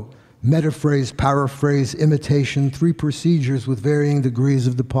ago. Metaphrase, paraphrase, imitation, three procedures with varying degrees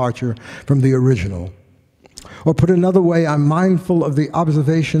of departure from the original. Or put another way, I'm mindful of the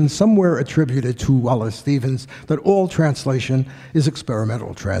observation somewhere attributed to Wallace Stevens that all translation is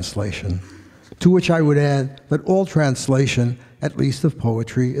experimental translation, to which I would add that all translation, at least of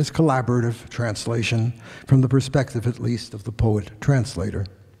poetry, is collaborative translation, from the perspective at least of the poet-translator.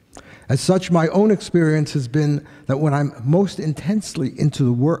 As such, my own experience has been that when I'm most intensely into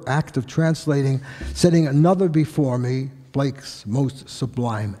the act of translating, setting another before me, Blake's most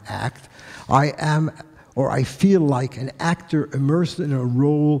sublime act, I am, or I feel like, an actor immersed in a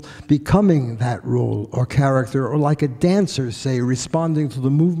role, becoming that role or character, or like a dancer, say, responding to the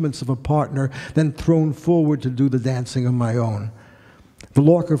movements of a partner, then thrown forward to do the dancing of my own. The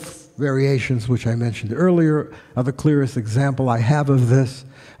Lorca variations, which I mentioned earlier, are the clearest example I have of this,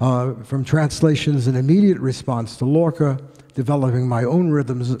 from translations in immediate response to Lorca, developing my own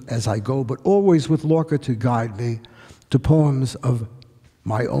rhythms as I go, but always with Lorca to guide me, to poems of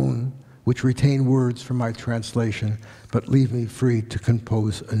my own, which retain words from my translation, but leave me free to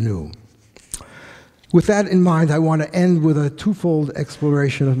compose anew. With that in mind, I want to end with a twofold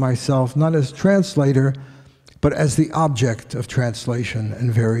exploration of myself, not as translator, but as the object of translation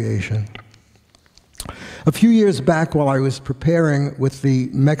and variation. A few years back, while I was preparing with the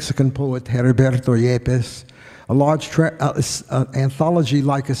Mexican poet Heriberto Yepes, a large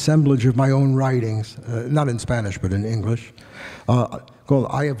anthology-like assemblage of my own writings, not in Spanish, but in English, called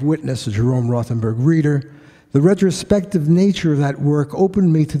I Have Witnessed, a Jerome Rothenberg reader, the retrospective nature of that work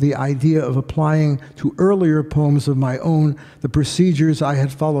opened me to the idea of applying to earlier poems of my own the procedures I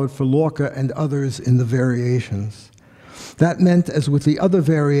had followed for Lorca and others in the variations. That meant, as with the other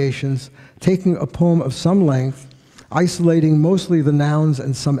variations, taking a poem of some length, isolating mostly the nouns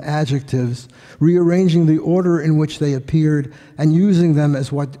and some adjectives, rearranging the order in which they appeared, and using them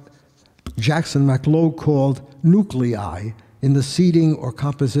as what Jackson Maclow called nuclei in the seeding or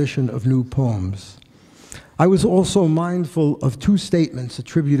composition of new poems. I was also mindful of two statements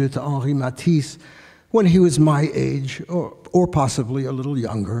attributed to Henri Matisse when he was my age, or possibly a little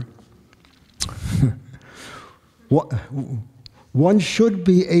younger. One should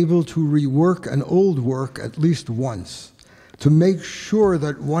be able to rework an old work at least once to make sure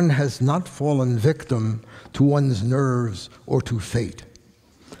that one has not fallen victim to one's nerves or to fate.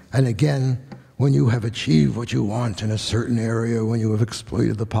 And again, when you have achieved what you want in a certain area, when you have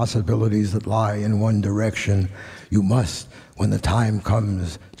exploited the possibilities that lie in one direction, you must, when the time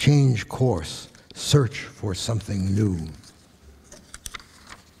comes, change course, search for something new.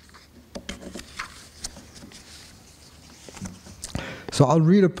 So I'll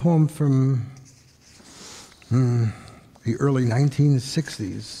read a poem from the early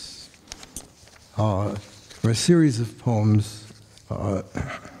 1960s, a series of poems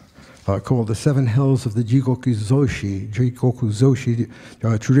called The Seven Hells of the Jikokuzoshi,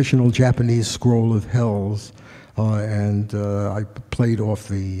 traditional Japanese scroll of hells, and I played off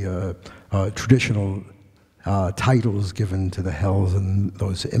the traditional titles given to the hells and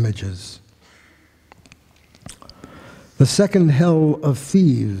those images. The second hell of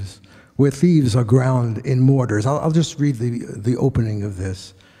thieves, where thieves are ground in mortars. I'll just read the opening of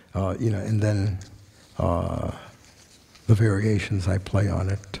this, and then the variations I play on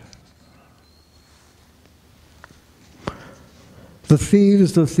it. The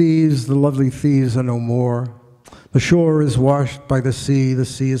thieves, the lovely thieves are no more. The shore is washed by the sea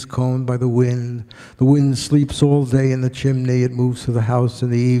is combed by the wind sleeps all day in the chimney, it moves to the house in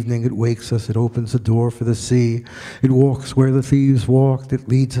the evening, it wakes us, it opens the door for the sea, it walks where the thieves walked, it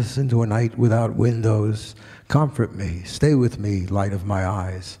leads us into a night without windows. Comfort me, stay with me, light of my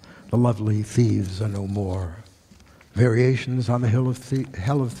eyes, the lovely thieves are no more. Variations on the hell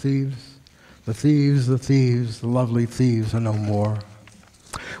of thieves. The thieves, the lovely thieves are no more.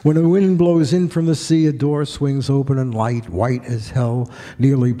 When the wind blows in from the sea, a door swings open and light, white as hell,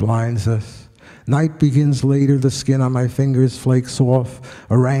 nearly blinds us. Night begins later, the skin on my fingers flakes off.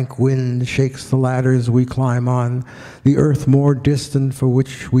 A rank wind shakes the ladders we climb on. The earth more distant for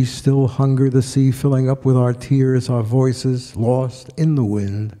which we still hunger, the sea filling up with our tears, our voices lost in the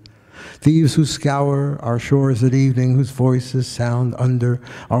wind. Thieves who scour our shores at evening, whose voices sound under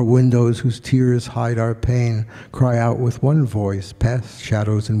our windows, whose tears hide our pain, cry out with one voice, past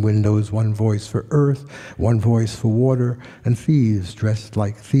shadows and windows, one voice for earth, one voice for water, and thieves dressed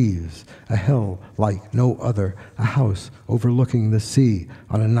like thieves, a hell like no other, a house overlooking the sea,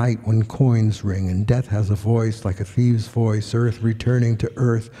 on a night when coins ring and death has a voice like a thief's voice, earth returning to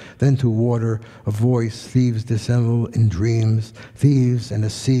earth, then to water, a voice thieves dissemble in dreams, thieves and a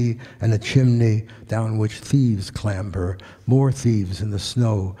sea and a chimney down which thieves clamber, more thieves in the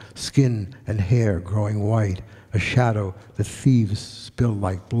snow, skin and hair growing white, a shadow that thieves spill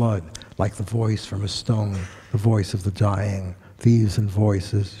like blood, like the voice from a stone, the voice of the dying, thieves and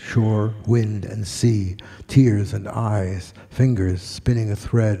voices, shore, wind and sea, tears and eyes, fingers spinning a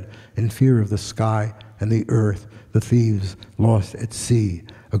thread, in fear of the sky and the earth, the thieves lost at sea,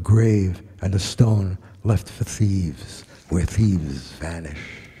 a grave and a stone left for thieves, where thieves vanish.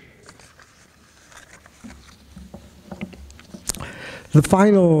 The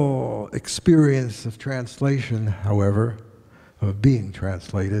final experience of translation, however, of being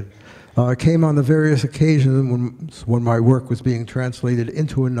translated, came on the various occasions when my work was being translated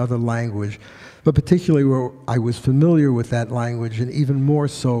into another language, but particularly where I was familiar with that language, and even more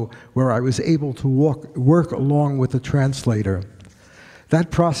so where I was able to work along with the translator.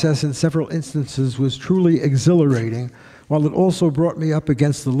 That process in several instances was truly exhilarating, while it also brought me up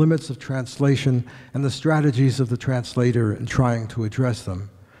against the limits of translation and the strategies of the translator in trying to address them.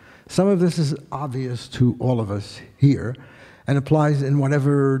 Some of this is obvious to all of us here, and applies in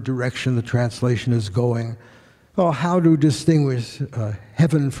whatever direction the translation is going. Well, how to distinguish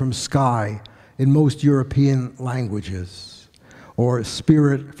heaven from sky in most European languages, or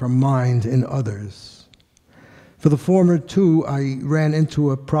spirit from mind in others. For the former two, I ran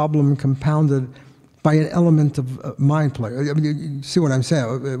into a problem compounded by an element of mind play. I mean, you see what I'm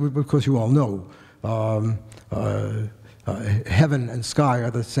saying? Of course, you all know. Heaven and sky are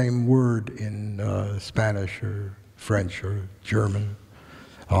the same word in Spanish or French or German.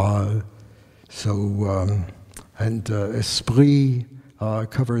 Esprit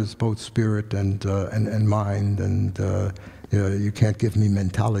covers both spirit and mind, and you can't give me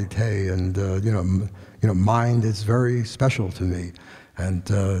mentalite, and mind is very special to me, and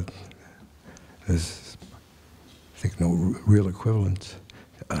there's, I think, no real equivalent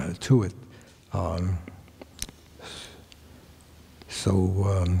to it. I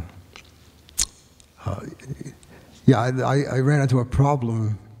ran into a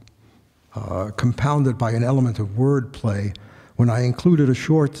problem compounded by an element of wordplay when I included a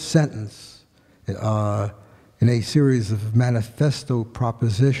short sentence in a series of manifesto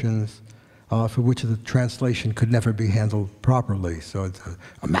propositions for which the translation could never be handled properly. So it's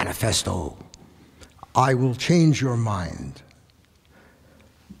a manifesto. I will change your mind.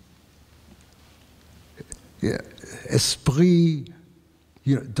 Yeah, esprit,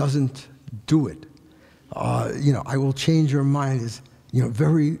 doesn't do it. I will change your mind is,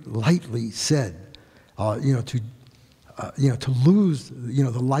 very lightly said. To lose,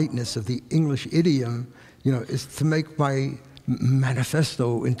 the lightness of the English idiom, is to make my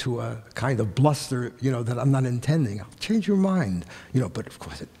manifesto into a kind of bluster, that I'm not intending. I'll change your mind, but of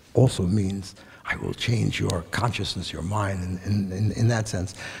course it also means I will change your consciousness, your mind, in that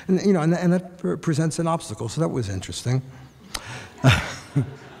sense. And, and that presents an obstacle, so that was interesting.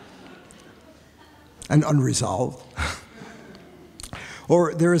 And unresolved.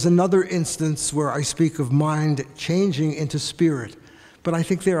 Or there is another instance where I speak of mind changing into spirit, but I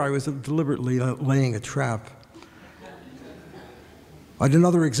think there I was deliberately laying a trap. And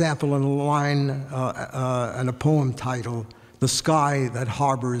another example in a line and a poem title, "The Sky That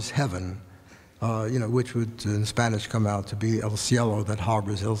Harbors Heaven," which would in Spanish come out to be "El Cielo That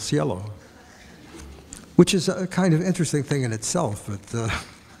Harbors El Cielo," which is a kind of interesting thing in itself, but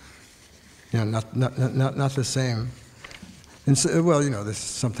not the same. And so, well, there's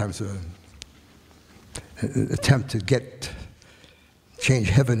sometimes an attempt to change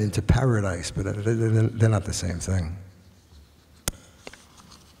heaven into paradise, but they're not the same thing.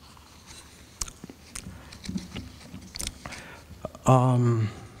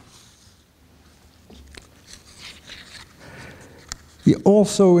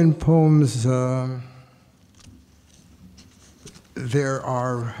 Also in poems, there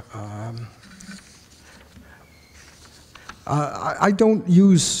are, I don't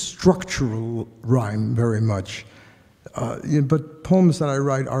use structural rhyme very much, but poems that I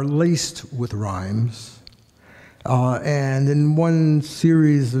write are laced with rhymes. And in one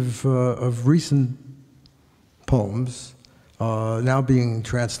series of recent poems, now being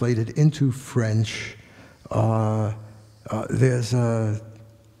translated into French, there's a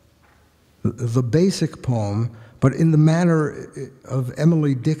the basic poem, but in the manner of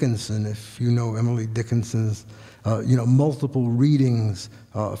Emily Dickinson, if you know Emily Dickinson's, multiple readings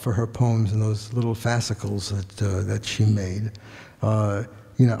for her poems and those little fascicles that she made.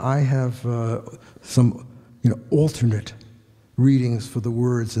 I have some, alternate readings for the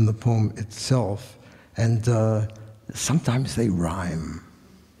words in the poem itself, and sometimes they rhyme.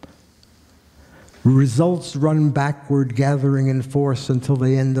 Results run backward, gathering in force until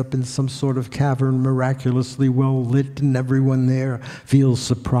they end up in some sort of cavern miraculously well lit, and everyone there feels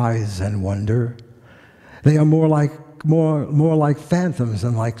surprise and wonder. They are more like phantoms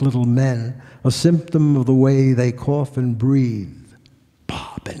than like little men, a symptom of the way they cough and breathe,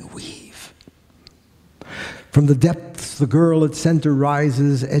 bob and weave. From the depths, the girl at center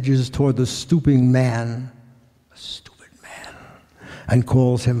rises, edges toward the stooping man, a stupid man, and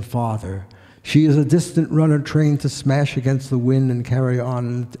calls him father. She is a distant runner trained to smash against the wind and carry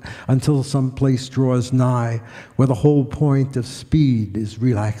on until some place draws nigh, where the whole point of speed is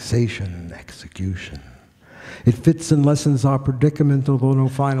relaxation, execution. It fits and lessens our predicament, although no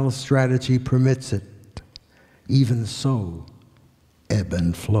final strategy permits it. Even so, ebb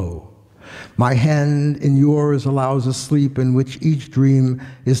and flow. My hand in yours allows a sleep in which each dream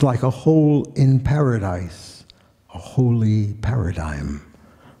is like a hole in paradise, a holy paradigm.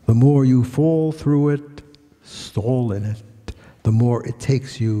 The more you fall through it, stall in it, the more it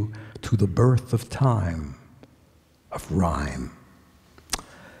takes you to the birth of time, of rhyme.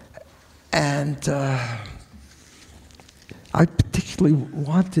 And I particularly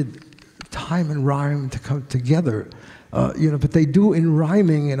wanted time and rhyme to come together, but they do in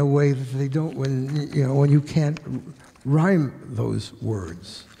rhyming in a way that they don't when you can't rhyme those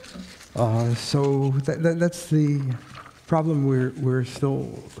words. So that's the problem we're still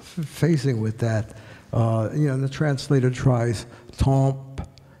facing with that. The translator tries temp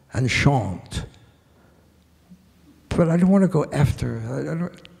and chante, but I don't want to go after. I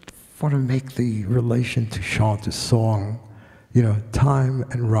don't want to make the relation to chant a song, time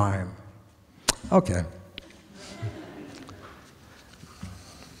and rhyme. Okay.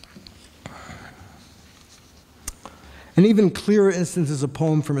 An even clearer instance is a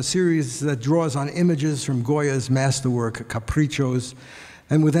poem from a series that draws on images from Goya's masterwork, Caprichos,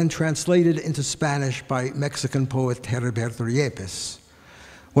 and were then translated into Spanish by Mexican poet Heriberto Yepes.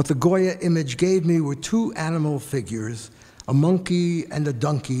 What the Goya image gave me were two animal figures, a monkey and a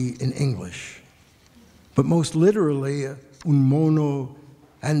donkey in English, but most literally, un mono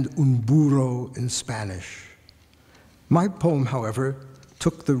and un burro in Spanish. My poem, however,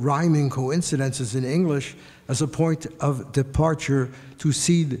 took the rhyming coincidences in English as a point of departure to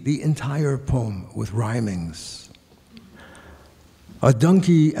seed the entire poem with rhymings. A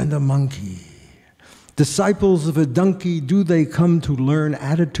donkey and a monkey. Disciples of a donkey, do they come to learn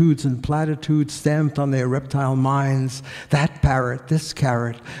attitudes and platitudes stamped on their reptile minds? That parrot, this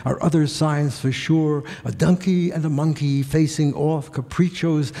carrot, are other signs for sure. A donkey and a monkey facing off,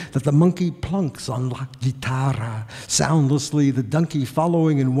 caprichos that the monkey plunks on la guitarra. Soundlessly, the donkey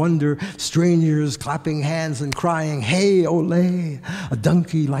following in wonder, strangers clapping hands and crying, hey, ole! A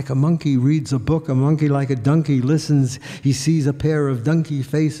donkey like a monkey reads a book, a monkey like a donkey listens. He sees a pair of donkey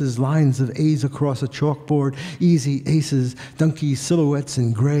faces, lines of A's across a chalkboard, easy aces, donkey silhouettes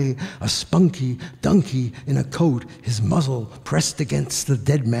in gray, a spunky donkey in a coat, his muzzle pressed against the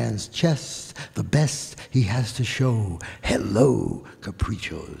dead man's chest, the best he has to show. Hello,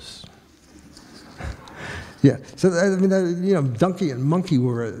 caprichos. Yeah, so I mean, donkey and monkey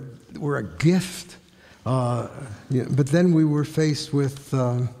were a gift, but then we were faced with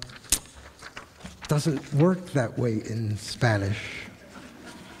doesn't work that way in Spanish.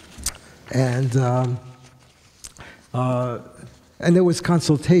 And there was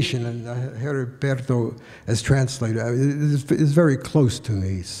consultation, and Heriberto, as translator, is very close to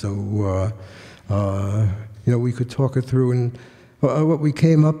me. So, we could talk it through. And what we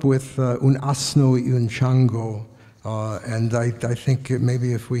came up with, un asno y un chango, and I think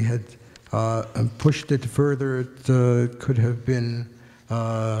maybe if we had pushed it further, it could have been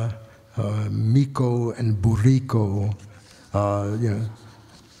mico and burrico,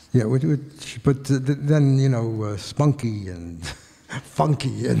 Yeah, but then, spunky and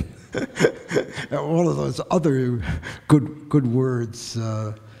funky and all of those other good words.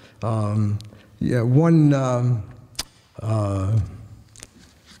 One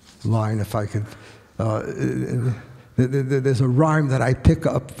line, if I could, there's a rhyme that I pick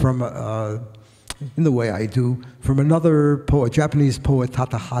up from, in the way I do, from another poet, Japanese poet,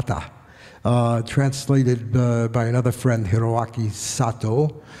 Tatahata. translated by another friend, Hiroaki Sato,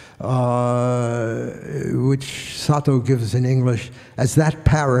 which Sato gives in English as that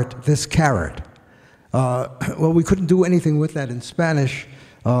parrot, this carrot. Well, we couldn't do anything with that in Spanish,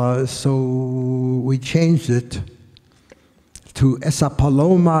 so we changed it to Esa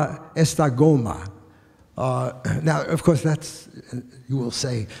paloma, esta goma. Now, of course, that's, you will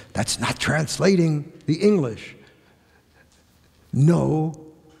say, that's not translating the English. No,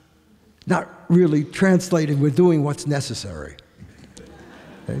 not really translating. We're doing what's necessary.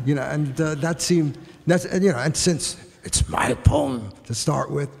 You know, and that seemed, you know, and since it's my poem to start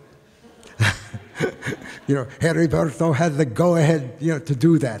with, you know, Heriberto had the go-ahead, you know, to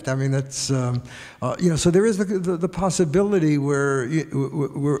do that. I mean, that's, you know, so there is the possibility where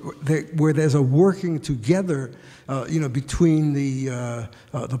there's a working together, you know, between the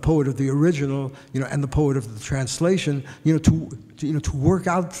poet of the original, you know, and the poet of the translation, you know, to work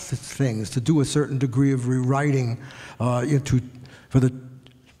out things, to do a certain degree of rewriting, you know, for the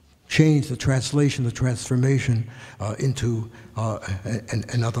change, the translation, the transformation into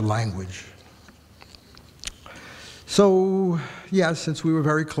another language. So, yeah, since we were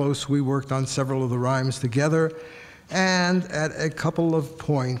very close, we worked on several of the rhymes together, and at a couple of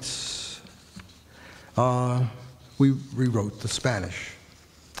points, we rewrote the Spanish.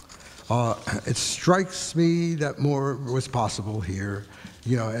 It strikes me that more was possible here,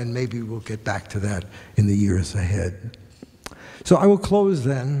 you know, and maybe we'll get back to that in the years ahead. So I will close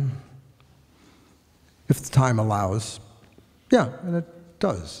then, if the time allows. Yeah, and it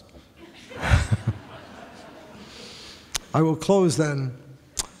does. I will close then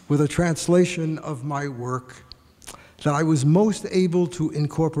with a translation of my work that I was most able to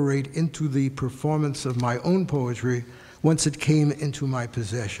incorporate into the performance of my own poetry once it came into my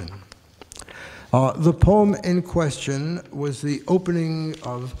possession. The poem in question was the opening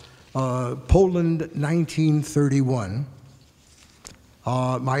of Poland 1931,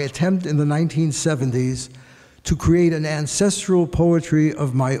 my attempt in the 1970s to create an ancestral poetry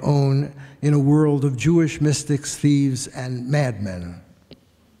of my own in a world of Jewish mystics, thieves, and madmen.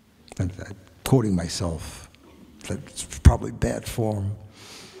 And quoting myself, that's probably bad form.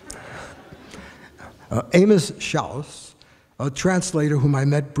 Amos Schaus, a translator whom I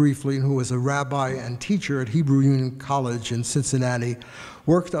met briefly and who was a rabbi and teacher at Hebrew Union College in Cincinnati,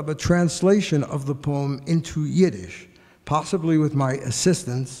 worked up a translation of the poem into Yiddish, possibly with my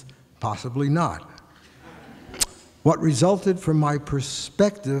assistance, possibly not. What resulted from my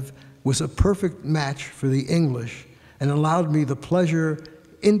perspective was a perfect match for the English and allowed me the pleasure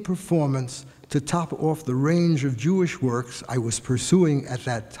in performance to top off the range of Jewish works I was pursuing at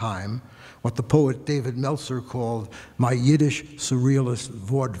that time, what the poet David Meltzer called my Yiddish surrealist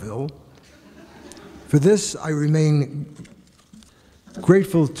vaudeville. For this, I remain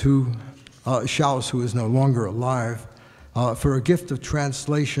grateful to Schaus, who is no longer alive, for a gift of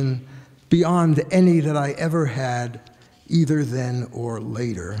translation beyond any that I ever had, either then or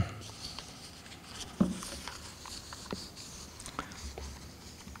later.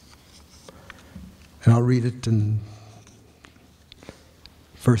 And I'll read it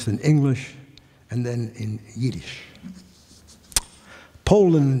first in English and then in Yiddish.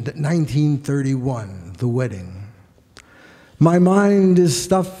 Poland, 1931, the wedding. My mind is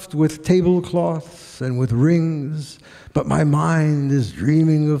stuffed with tablecloths and with rings, but my mind is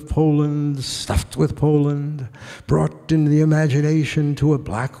dreaming of Poland, stuffed with Poland, brought in the imagination to a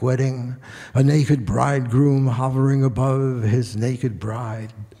black wedding, a naked bridegroom hovering above his naked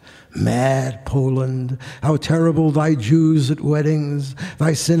bride. Mad Poland, how terrible thy Jews at weddings,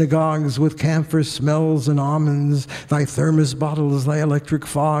 thy synagogues with camphor smells and almonds, thy thermos bottles, thy electric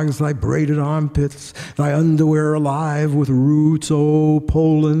fogs, thy braided armpits, thy underwear alive with roots, oh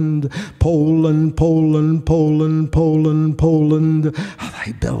Poland, Poland, Poland, Poland, Poland, Poland, how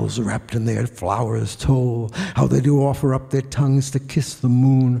thy bells wrapped in their flowers toll, how they do offer up their tongues to kiss the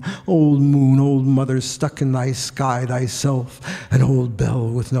moon, old mother stuck in thy sky thyself, an old bell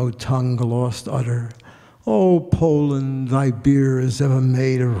with no tongue lost udder. O Poland, thy beer is ever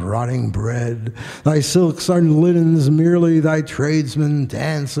made of rotting bread. Thy silks are linens merely, thy tradesmen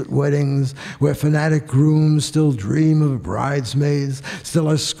dance at weddings, where fanatic grooms still dream of bridesmaids, still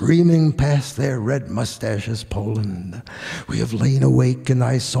are screaming past their red mustaches, Poland. We have lain awake in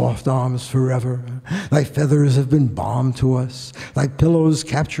thy soft arms forever. Thy feathers have been balm to us. Thy pillows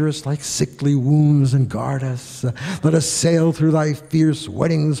capture us like sickly wombs and guard us. Let us sail through thy fierce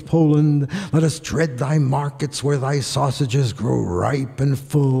weddings, Poland. Let us tread thy markets where thy sausages grow ripe and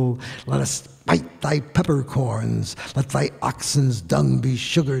full. Let us bite thy peppercorns. Let thy oxen's dung be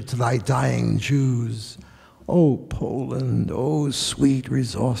sugar to thy dying Jews. Oh, Poland, oh, sweet,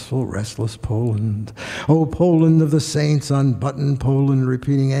 resourceful, restless Poland. Oh, Poland of the saints, unbuttoned Poland,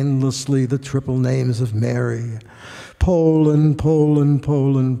 repeating endlessly the triple names of Mary. Poland, Poland,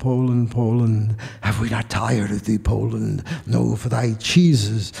 Poland, Poland, Poland. Have we not tired of thee, Poland? No, for thy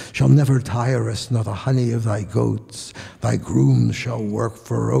cheeses shall never tire us, nor the honey of thy goats. Thy grooms shall work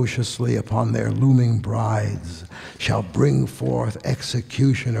ferociously upon their looming brides, shall bring forth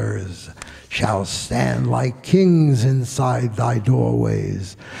executioners, shall stand like kings inside thy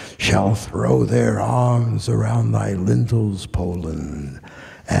doorways, shall throw their arms around thy lintels, Poland,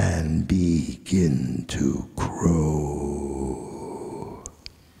 and begin to crow.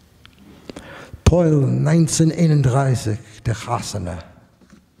 Polen 1931, der Chassene.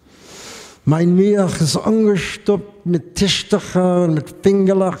 Mein Miach ist angestoppt mit Tischtücher und mit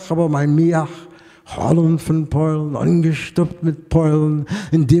Fingerlach, aber mein Miach, Holland von Polen, angestoppt mit Polen,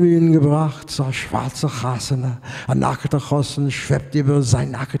 in Dimmien gebracht, so ein schwarzer Chassene, ein nackter Chossen schwebt über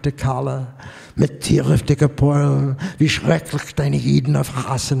sein nackte Kalle, mit tierhaftigen Polen, wie schrecklich deine Jiden auf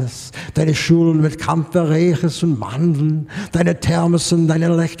Chassenes, deine Schulen mit Kampfereches und Mandeln, deine Thermosen, deine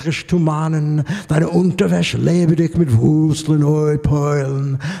elektrisch Tumanen, deine Unterwäsche lebendig mit Wusteln, oi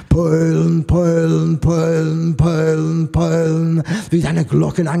Polen, Polen, Polen, Polen, Polen, Polen, wie deine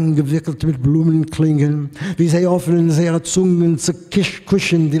Glocken angewickelt mit Blumenklingen, wie sie offen in ihre Zungen zu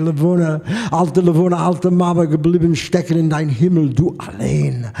kuschen, die Levone, alte Mama geblieben stecken in dein Himmel, du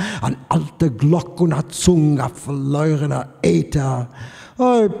allein, an alte Glock und a Zung, a verlorener Äther.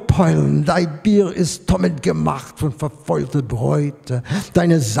 Oh, Polen, dein Bier ist tommet gemacht von verfeulte Bräute,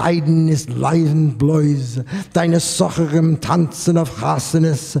 deine Seiden ist leisen Bläuse, deine Socherem tanzen auf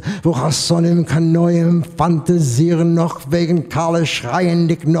Chassenes, wo Chassonim kann neuem fantasieren noch wegen kahle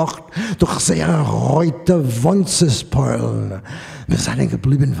schreiendig Nacht, durch sehr reute Wonzes, Polen. Wir seien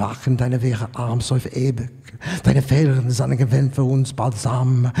geblieben wachen, deine wäre arms auf ewig. Deine Federn seien gewend für uns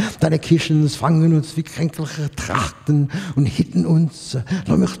Balsam. Deine Kischens fangen uns wie kränkliche Trachten und hitten uns.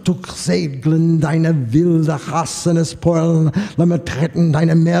 Lass mich durchsegeln, deine wilde Chassenes, Polen. Lass mich treten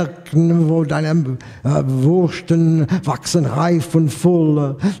deine Märkten, wo deine Wursten wachsen reif und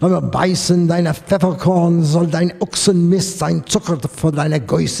voll. Lass mich beißen deine Pfefferkorn, soll dein Ochsenmist sein Zucker vor deine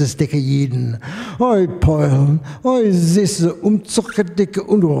geistesdicke Jiden. Oi, Polen, oi, süße, umzuckerdicke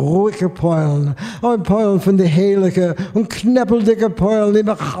und ruhige Polen. Oi, Polen von der heilige und knäppeldicke Polen,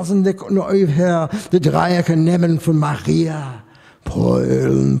 immer hassendick und her, die Dreiecke nehmen von Maria.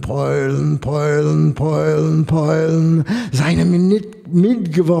 Polen, Polen, Polen, Polen, Polen, seien mir nicht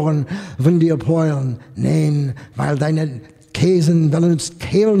mitgeworden von dir, Polen. Nein, weil deine Käsen wollen uns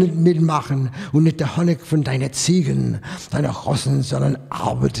Kehl nicht mitmachen und nicht der Honig von deinen Ziegen. Deine Rossen sollen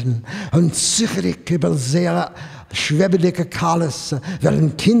arbeiten und sicherlich über sehr schwebedicke Kahles,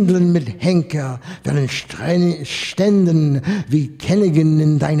 werden Kindeln mit Henker, werden Ständen wie Kennigen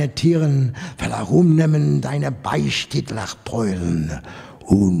in deine Tieren, weil herumnehmen deine Beistitlach Polen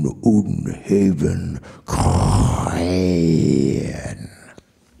und unheben Krähen.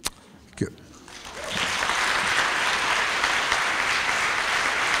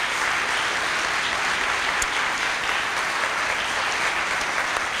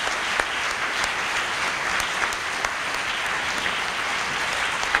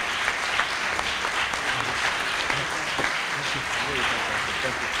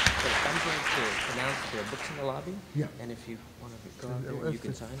 Yeah. And if you want to go out there, you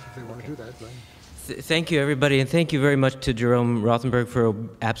can sign. If they want to do that, right? Thank you, everybody, and thank you very much to Jerome Rothenberg for an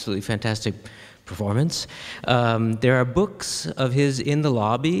absolutely fantastic performance. There are books of his in the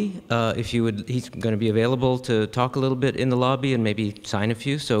lobby. If you would, he's going to be available to talk a little bit in the lobby and maybe sign a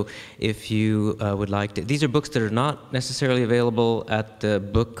few. So if you would like to, these are books that are not necessarily available at the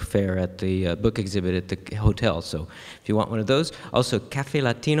book fair, at the book exhibit at the hotel. So if you want one of those. Also, Café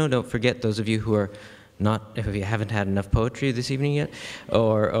Latino, don't forget, those of you who are not, if you haven't had enough poetry this evening yet,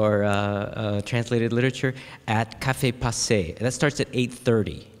 or translated literature, at Café Passé. That starts at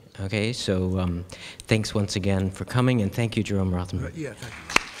 8:30. Okay, so thanks once again for coming, and thank you, Jerome Rothenberg. Yeah, thank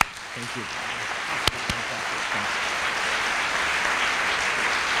you. Thank you.